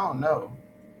 seed. I don't know.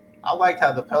 I liked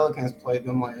how the Pelicans played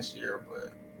them last year,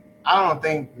 but I don't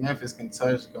think Memphis can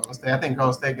touch Golden State. I think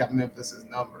Golden State got Memphis's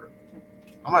number.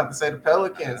 I'm about to say the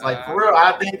Pelicans. Like for real,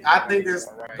 I think it's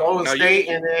Golden State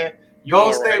and then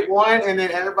Golden State won, and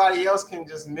then everybody else can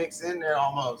just mix in there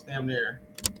almost damn near.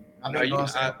 I think Golden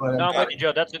State. I'm with you,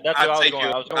 Joe. That's what I was going.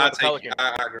 I was going with the Pelicans.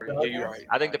 I agree. Yeah, you're right.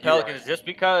 I think the Pelicans just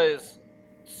because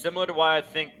similar to why I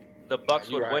think the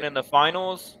Bucks would win in the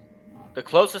finals. The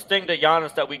closest thing to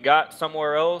Giannis that we got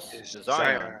somewhere else is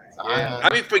Zion. Yeah. I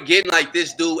be forgetting like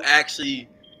this dude actually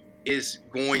is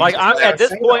going. Like at this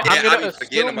point, I'm gonna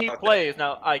assume he plays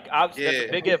now. Like obviously that's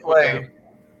a big if with him.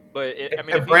 But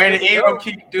if Brandon Ingram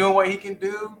keep doing what he can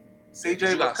do,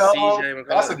 CJ McCollum,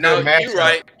 that's a good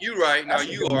matchup. You're right. No,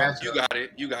 you are. You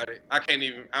got it. I don't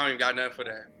even got nothing for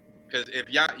that. Because if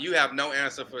you have no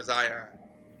answer for Zion,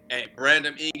 and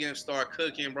Brandon Ingram start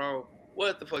cooking, bro.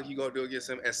 What the fuck you gonna do against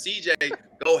him? And CJ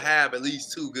go have at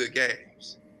least 2 good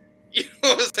games. You know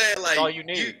what I'm saying? Like that's all you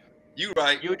need. You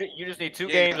right. You just need 2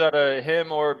 games out of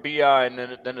him or BI, and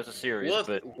then it's a series.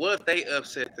 What if they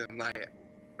upset them? Like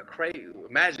a crazy.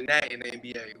 Imagine that in the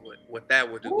NBA. What that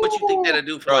would do? Ooh. What you think that'll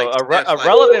do for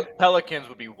relevant Pelicans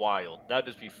would be wild. That'd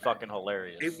just be fucking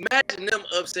hilarious. Imagine them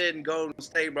upsetting Golden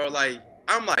State, bro. Like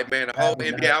I'm like, man, the whole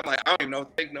NBA. I'm like, I don't even know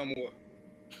think no more.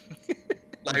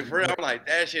 Like, for real, I'm like,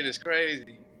 that shit is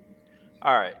crazy.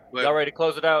 All right. But- Y'all ready to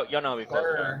close it out? Y'all know how we close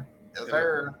it out. Sir. Yes,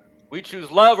 sir. We choose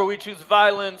love or we choose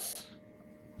violence.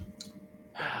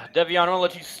 Devion, I'm gonna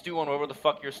let you stew on whatever the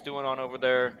fuck you're stewing on over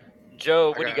there. Joe,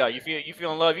 what do you got? You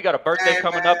feeling love? You got a birthday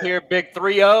coming up here, big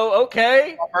 3-0.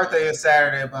 Okay. My birthday is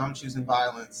Saturday, but I'm choosing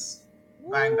violence.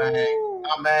 Bang bang.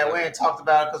 I'm mad. We ain't talked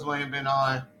about it because we ain't been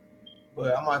on,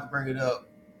 but I'm gonna have to bring it up.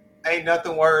 Ain't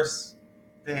nothing worse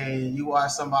than you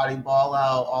watch somebody ball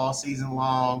out all season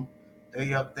long.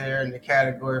 They up there in the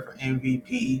category for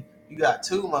MVP. You got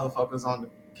two motherfuckers on the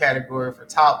category for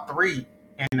top 3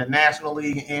 in the National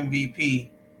League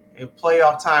MVP. If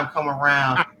playoff time come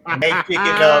around, and they picking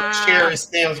up cherry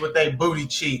stems with their booty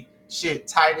cheek. Shit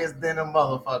tight as than a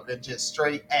motherfucker, just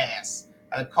straight ass.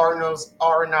 Cardinals,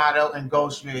 Arenado, and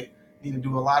Goldschmidt need to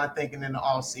do a lot of thinking in the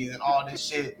offseason. All this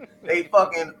shit. They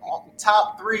fucking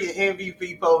top 3 in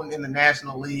MVP voting in the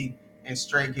National League and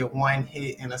straight get one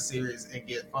hit in a series and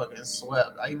get fucking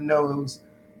swept. I even know it was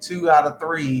 2 out of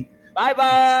 3.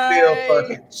 Bye-bye. Still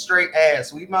fucking straight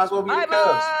ass. We might as well be Bye-bye.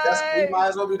 the Cubs. We might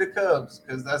as well be the Cubs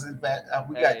because that's as bad.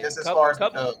 We got just as far as the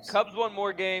Cubs. Cubs won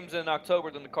more games in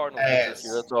October than the Cardinals did this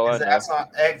year. That's all I know.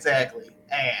 Exactly.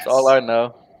 Ass. That's all I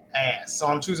know. Ass. So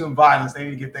I'm choosing violence. They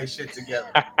need to get their shit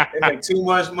together. They make too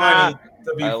much money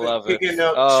to be picking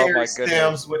up cherry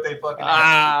stems with their fucking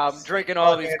ass. I'm drinking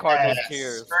all these Cardinals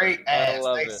tears. Straight ass.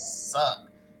 They suck.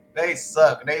 They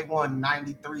suck. They won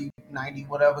 93, 90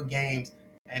 whatever games,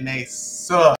 and they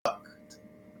suck.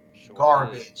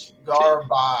 Garbage.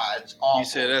 Awful. You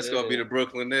said that's going to be the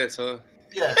Brooklyn Nets, huh?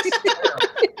 Yes.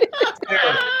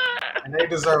 Terrible. And they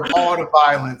deserve all the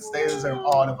violence.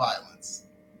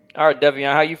 All right,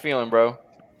 Devion, how you feeling, bro?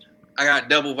 I got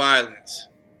double violence.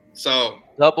 So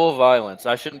double violence.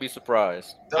 I shouldn't be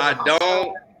surprised. I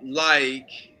don't like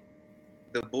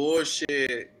the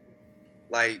bullshit,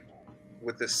 like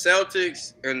with the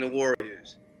Celtics and the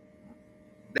Warriors.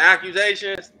 The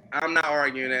accusations, I'm not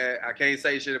arguing that. I can't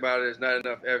say shit about it. There's not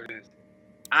enough evidence.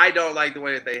 I don't like the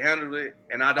way that they handled it,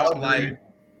 and I don't like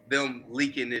them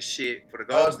leaking this shit for the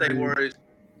Golden State Warriors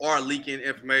or leaking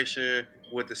information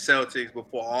with the Celtics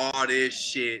before all this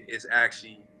shit is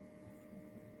actually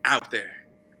out there.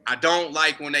 I don't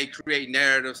like when they create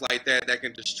narratives like that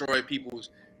can destroy people's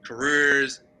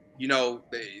careers. You know,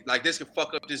 like this could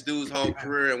fuck up this dude's whole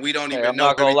career, and we don't even know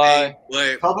everything.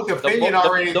 But public opinion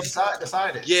already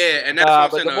decided. Yeah, and that's what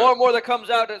I'm saying. But the more and more that comes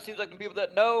out, it seems like the people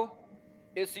that know,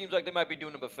 it seems like they might be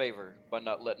doing him a favor by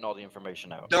not letting all the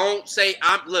information out. Don't say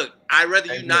look, I'd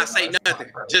rather you not say nothing.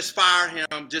 Just fire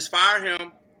him. Just fire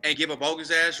him and give a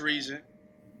bogus ass reason.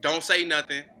 Don't say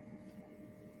nothing.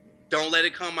 Don't let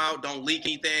it come out. Don't leak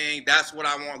anything. That's what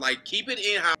I want. Like, keep it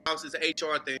in-house. It's an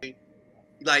HR thing.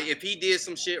 Like, if he did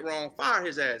some shit wrong, fire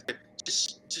his ass.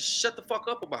 Just shut the fuck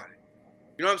up about it.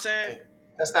 You know what I'm saying?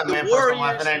 That's not man personal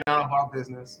life. It ain't none of our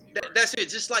business. That's it.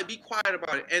 Just, like, be quiet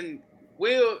about it. And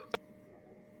Will,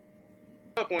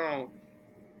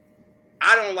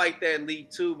 I don't like that leak,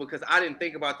 too, because I didn't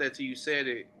think about that till you said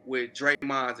it with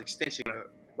Draymond's extension.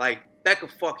 Like, that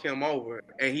could fuck him over.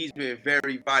 And he's been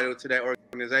very vital to that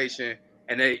organization.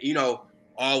 And they, you know,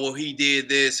 well, he did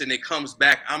this, and it comes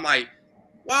back. I'm like,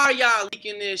 why are y'all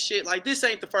leaking this shit? Like, this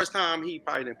ain't the first time he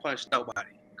probably didn't punch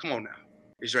nobody. Come on now.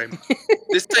 It's Draymond.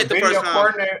 This ain't the first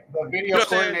time. The video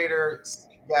coordinator,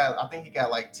 I think he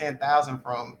got like 10,000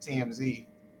 from TMZ.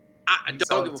 I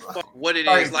don't give a fuck what it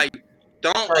is. Like,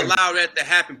 don't allow that to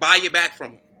happen. Buy it back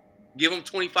from him. Give him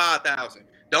 25,000.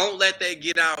 Don't let that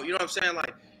get out. You know what I'm saying?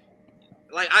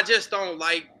 Like I just don't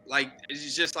like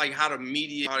it's just like how the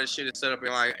media, all this shit is set up,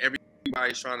 and like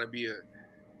everybody's trying to be a,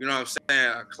 you know what I'm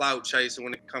saying, a clout chaser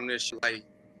when it comes to this shit. Like,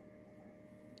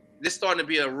 this starting to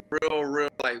be a real,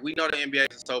 like, we know the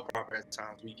NBA is a soap opera at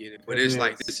times, we get it, but it's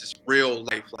like, this is real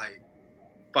life, like,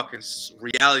 fucking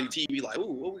reality TV, like, ooh,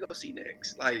 what we gonna see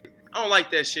next? Like, I don't like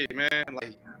that shit, man.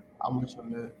 Like, I'm with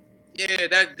you,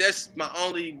 yeah, that's my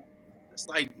only, it's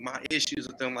like my issues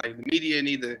with them. Like, the media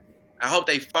neither. I hope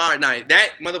they fire. Now,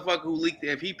 that motherfucker who leaked it,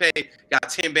 if he got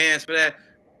 10 bans for that,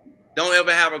 don't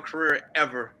ever have a career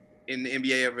ever in the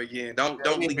NBA ever again. Don't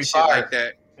leak shit like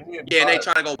that. Yeah, and they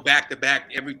trying to go back to back,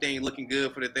 everything looking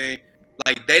good for the thing.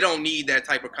 Like, they don't need that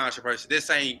type of controversy. This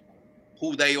ain't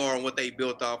who they are and what they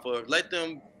built off of. Let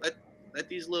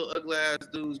these little ugly ass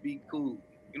dudes be cool.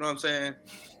 You know what I'm saying?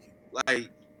 Like,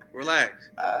 relax.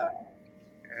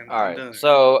 All right.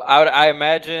 So I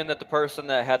imagine that the person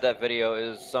that had that video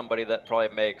is somebody that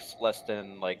probably makes less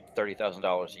than like $30,000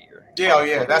 a year.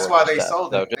 Yeah. That's why they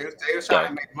sold it. They were trying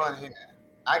to make money.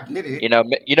 I get it. You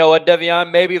know what,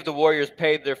 Devion? Maybe if the Warriors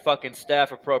paid their fucking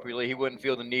staff appropriately, he wouldn't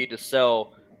feel the need to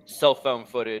sell cell phone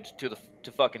footage to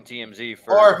to fucking TMZ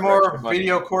for. Or if for more extra money.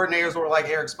 video coordinators were like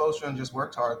Eric Spoelstra and just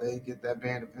worked hard, they get that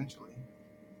banned eventually.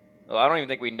 Well, I don't even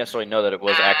think we necessarily know that it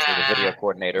was actually the video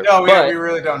coordinator. No, but we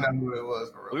really don't know who it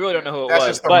was. For real. we really don't know who it That's was.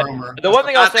 just the but rumor. the one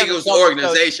thing I'll I say think it on was the Celtics,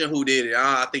 organization who did it.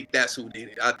 I think that's who did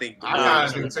it. I think the I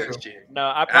Warriors kinda did do that too. shit. No,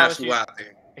 I That's promise who you. I think.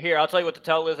 Here, I'll tell you what the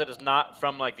tell is that is not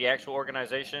from like the actual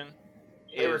organization.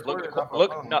 They Is look recorded at the, it off a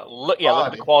look phone. no look yeah look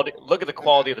at the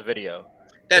quality of the video.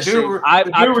 That's the dude, true. I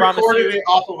the dude promise recorded you- it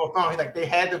off of a phone. Like they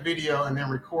had the video and then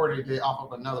recorded it off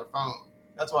of another phone.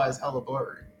 That's why it's hella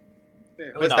blurry.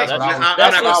 But No, that's, that's- I'm not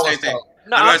that's gonna what say was that. told.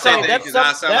 No, I'm I'm not saying saying that that's 'cause some,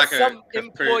 I sound that's like a some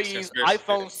employee's conspiracy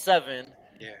iPhone 7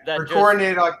 Yeah. that just Recording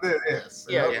it like this. Yes.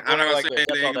 Yeah, Yeah, I'm not gonna like say this.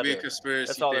 That's all anything could that be is. conspiracy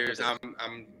That's all that theories. is.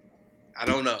 I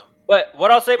don't know. But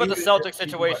what I'll say about the Even- Celtics even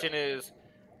situation is,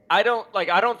 I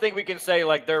don't think we can say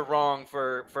like they're wrong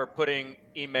for putting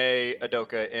Ime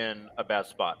Udoka in a bad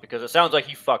spot because it sounds like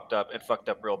he fucked up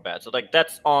real bad. So like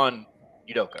that's on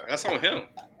Udoka. That's on him.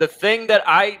 The thing that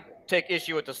I take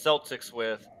issue with the Celtics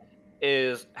with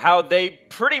is how they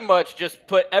pretty much just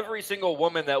put every single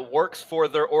woman that works for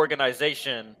their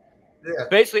organization Yeah.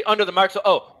 basically under the microscope.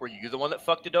 Oh, were you the one that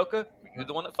fucked Udoka? Were you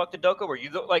the one that fucked Udoka? Were you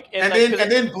the like? And like,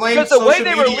 then blame because the way social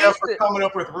they media released for it- coming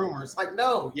up with rumors. Like,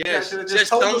 no. you guys Yes, should've just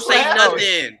told don't us what say happened.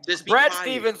 nothing. Just be Brad quiet.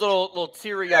 Stevens' little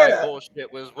teary-eyed Yeah.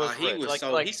 bullshit was He rich. was like,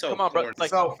 so- like, he's so come on, bro. corny. Like,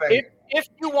 So fake. if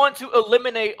you want to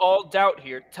eliminate all doubt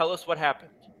here, tell us what happened.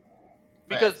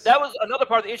 Because Facts. that was another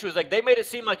part of the issue. Is like they made it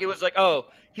seem like it was like, oh,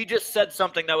 he just said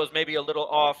something that was maybe a little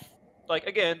off. Like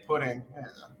again, Pudding. Yeah.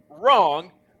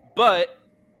 wrong, but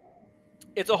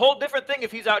it's a whole different thing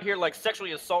if he's out here like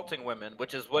sexually assaulting women,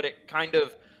 which is what it kind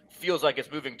of feels like it's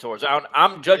moving towards.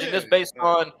 I'm judging this based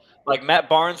on like Matt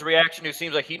Barnes' reaction, who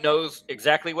seems like he knows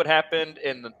exactly what happened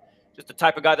and just the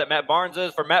type of guy that Matt Barnes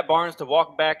is. For Matt Barnes to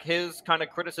walk back his kind of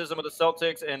criticism of the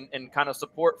Celtics and kind of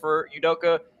support for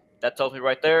Udoka, that tells me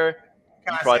right there, you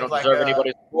Kinda probably seems don't like, deserve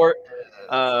anybody's support.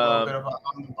 a little bit of a,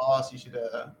 I'm the boss. You should.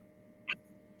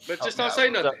 But just Oh, don't say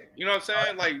no. nothing. You know what I'm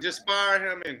saying? Like just fire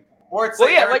him and Or it's Well,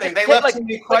 yeah, like everything. They take- left like- too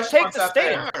many Like, question take marks the out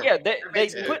there. stand. Yeah, they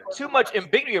Yeah. put too much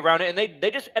ambiguity around it, and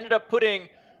they just ended up putting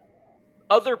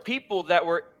other people that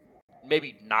were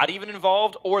maybe not even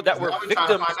involved or that were Now we're trying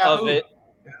to victims find out of who. it.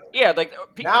 Yeah, like,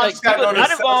 Now I like just gotta people go to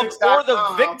not involved or the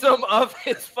Celtics.com. victim of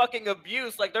his fucking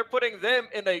abuse. Like they're putting them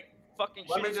in a fucking.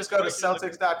 Let me shitty just go to situation.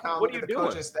 Like, Celtics.com, what look are at you the doing?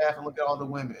 coaching staff, and look at all the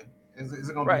women. Is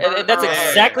it going to Right, be and that's her?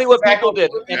 exactly what people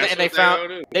did. And that's they what found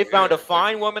gonna do. they found Yeah. a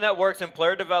fine woman that works in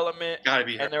player development, Gotta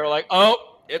be her. and they were like,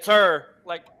 "Oh, it's her."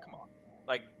 Like, come on,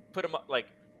 like put them up. Like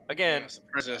again, It's the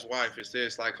president's wife. It's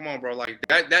this. Like, come on, bro. Like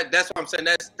that's what I'm saying.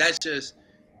 That's just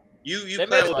you. they playing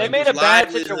made, with they made a people's bad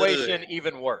livelihood. situation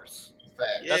even worse. Fact.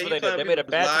 Yeah, That's you what they playing did. They made a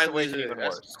people's bad situation livelihood. even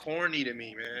That's worse. corny to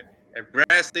me, man. And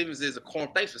Brad Stevens is a corn.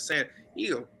 Thanks for saying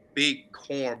he a big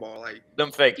cornball. Like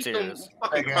Them fake keep them tears.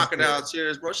 fucking Fake ass crocodile tears.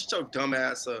 tears, bro. Shut your dumb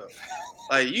ass up.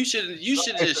 Like you should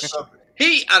just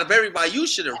he out of everybody. You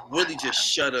should have really just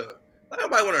shut up. Like,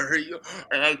 nobody want to hear you.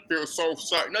 And I feel so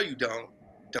sorry. No, you don't,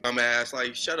 dumbass.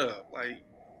 Like shut up. Like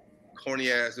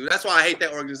corny ass dude. That's why I hate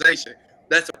that organization.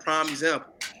 That's a prime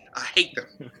example. I hate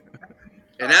them.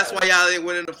 And that's why y'all ain't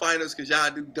winning the finals, because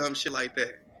y'all do dumb shit like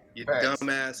that. You Facts.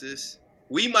 dumbasses.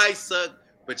 We might suck,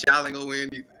 but y'all ain't gonna win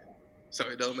either. So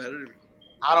it don't matter to me.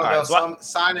 I don't All know. right, so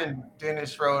Signing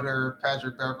Dennis Schroeder,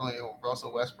 Patrick Beverly, and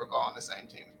Russell Westbrook all on the same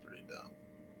team is pretty dumb.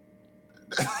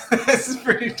 This is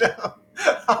pretty dumb.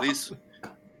 At least,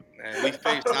 man, we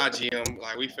fixed our GM,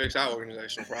 like we fixed our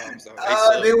organizational problems. Though. They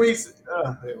suck. Then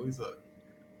we suck.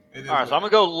 It is All right, so what I'm gonna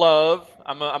go love.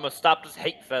 I'm gonna stop this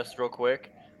hate fest real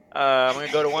quick. I'm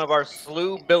gonna go to one of our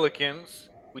SLU Billikens.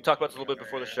 We talked about this a little bit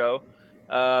before the show,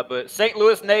 but St.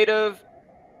 Louis native,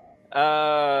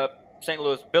 St.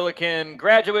 Louis Billiken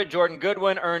graduate Jordan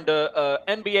Goodwin earned a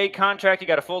NBA contract. He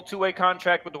got a full two-way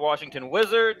contract with the Washington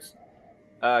Wizards.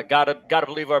 Gotta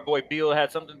believe our boy Beal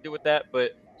had something to do with that.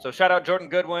 But so shout out Jordan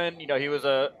Goodwin. You know, he was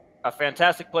a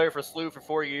fantastic player for SLU for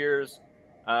 4 years.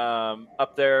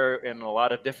 Up there in a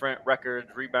lot of different records,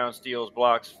 rebounds, steals,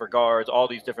 blocks for guards, all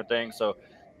these different things. So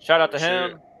shout out to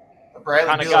him. Bradley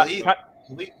Kinda Beal got- Elite.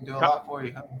 ki- Elite can do a lot for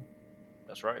you. Huh?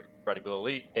 That's right. Bradley Beal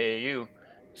Elite, AAU.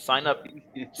 Sign up,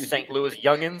 St. Louis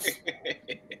youngins.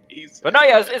 But no,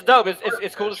 yeah, it's dope.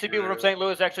 It's cool to see people from St.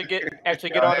 Louis actually get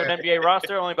on an NBA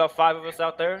roster. Only about 5 of us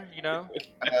out there, you know.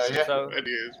 Yeah. So It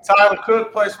is. Tyler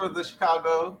Cook plays for the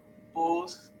Chicago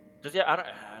Bulls. just I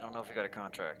don't know if he got a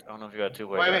contract. I don't know if he got a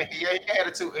two-way. Wait a minute, he had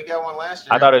a two. He got one last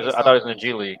year. I thought he was in the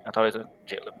G League. I thought he was in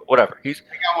G League. Whatever. He got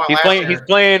one He's last playing. year. He's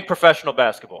playing professional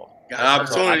basketball. Got an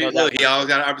opportunity. I know Look, that. he always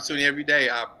got an opportunity every day.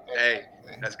 Hey,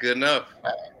 that's good enough.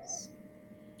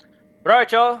 But all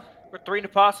right, y'all. We're 3 into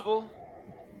possible.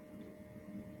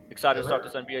 Excited to start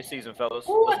this NBA season, fellas.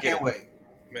 Ooh, I Let's get can't it. wait.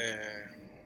 Man,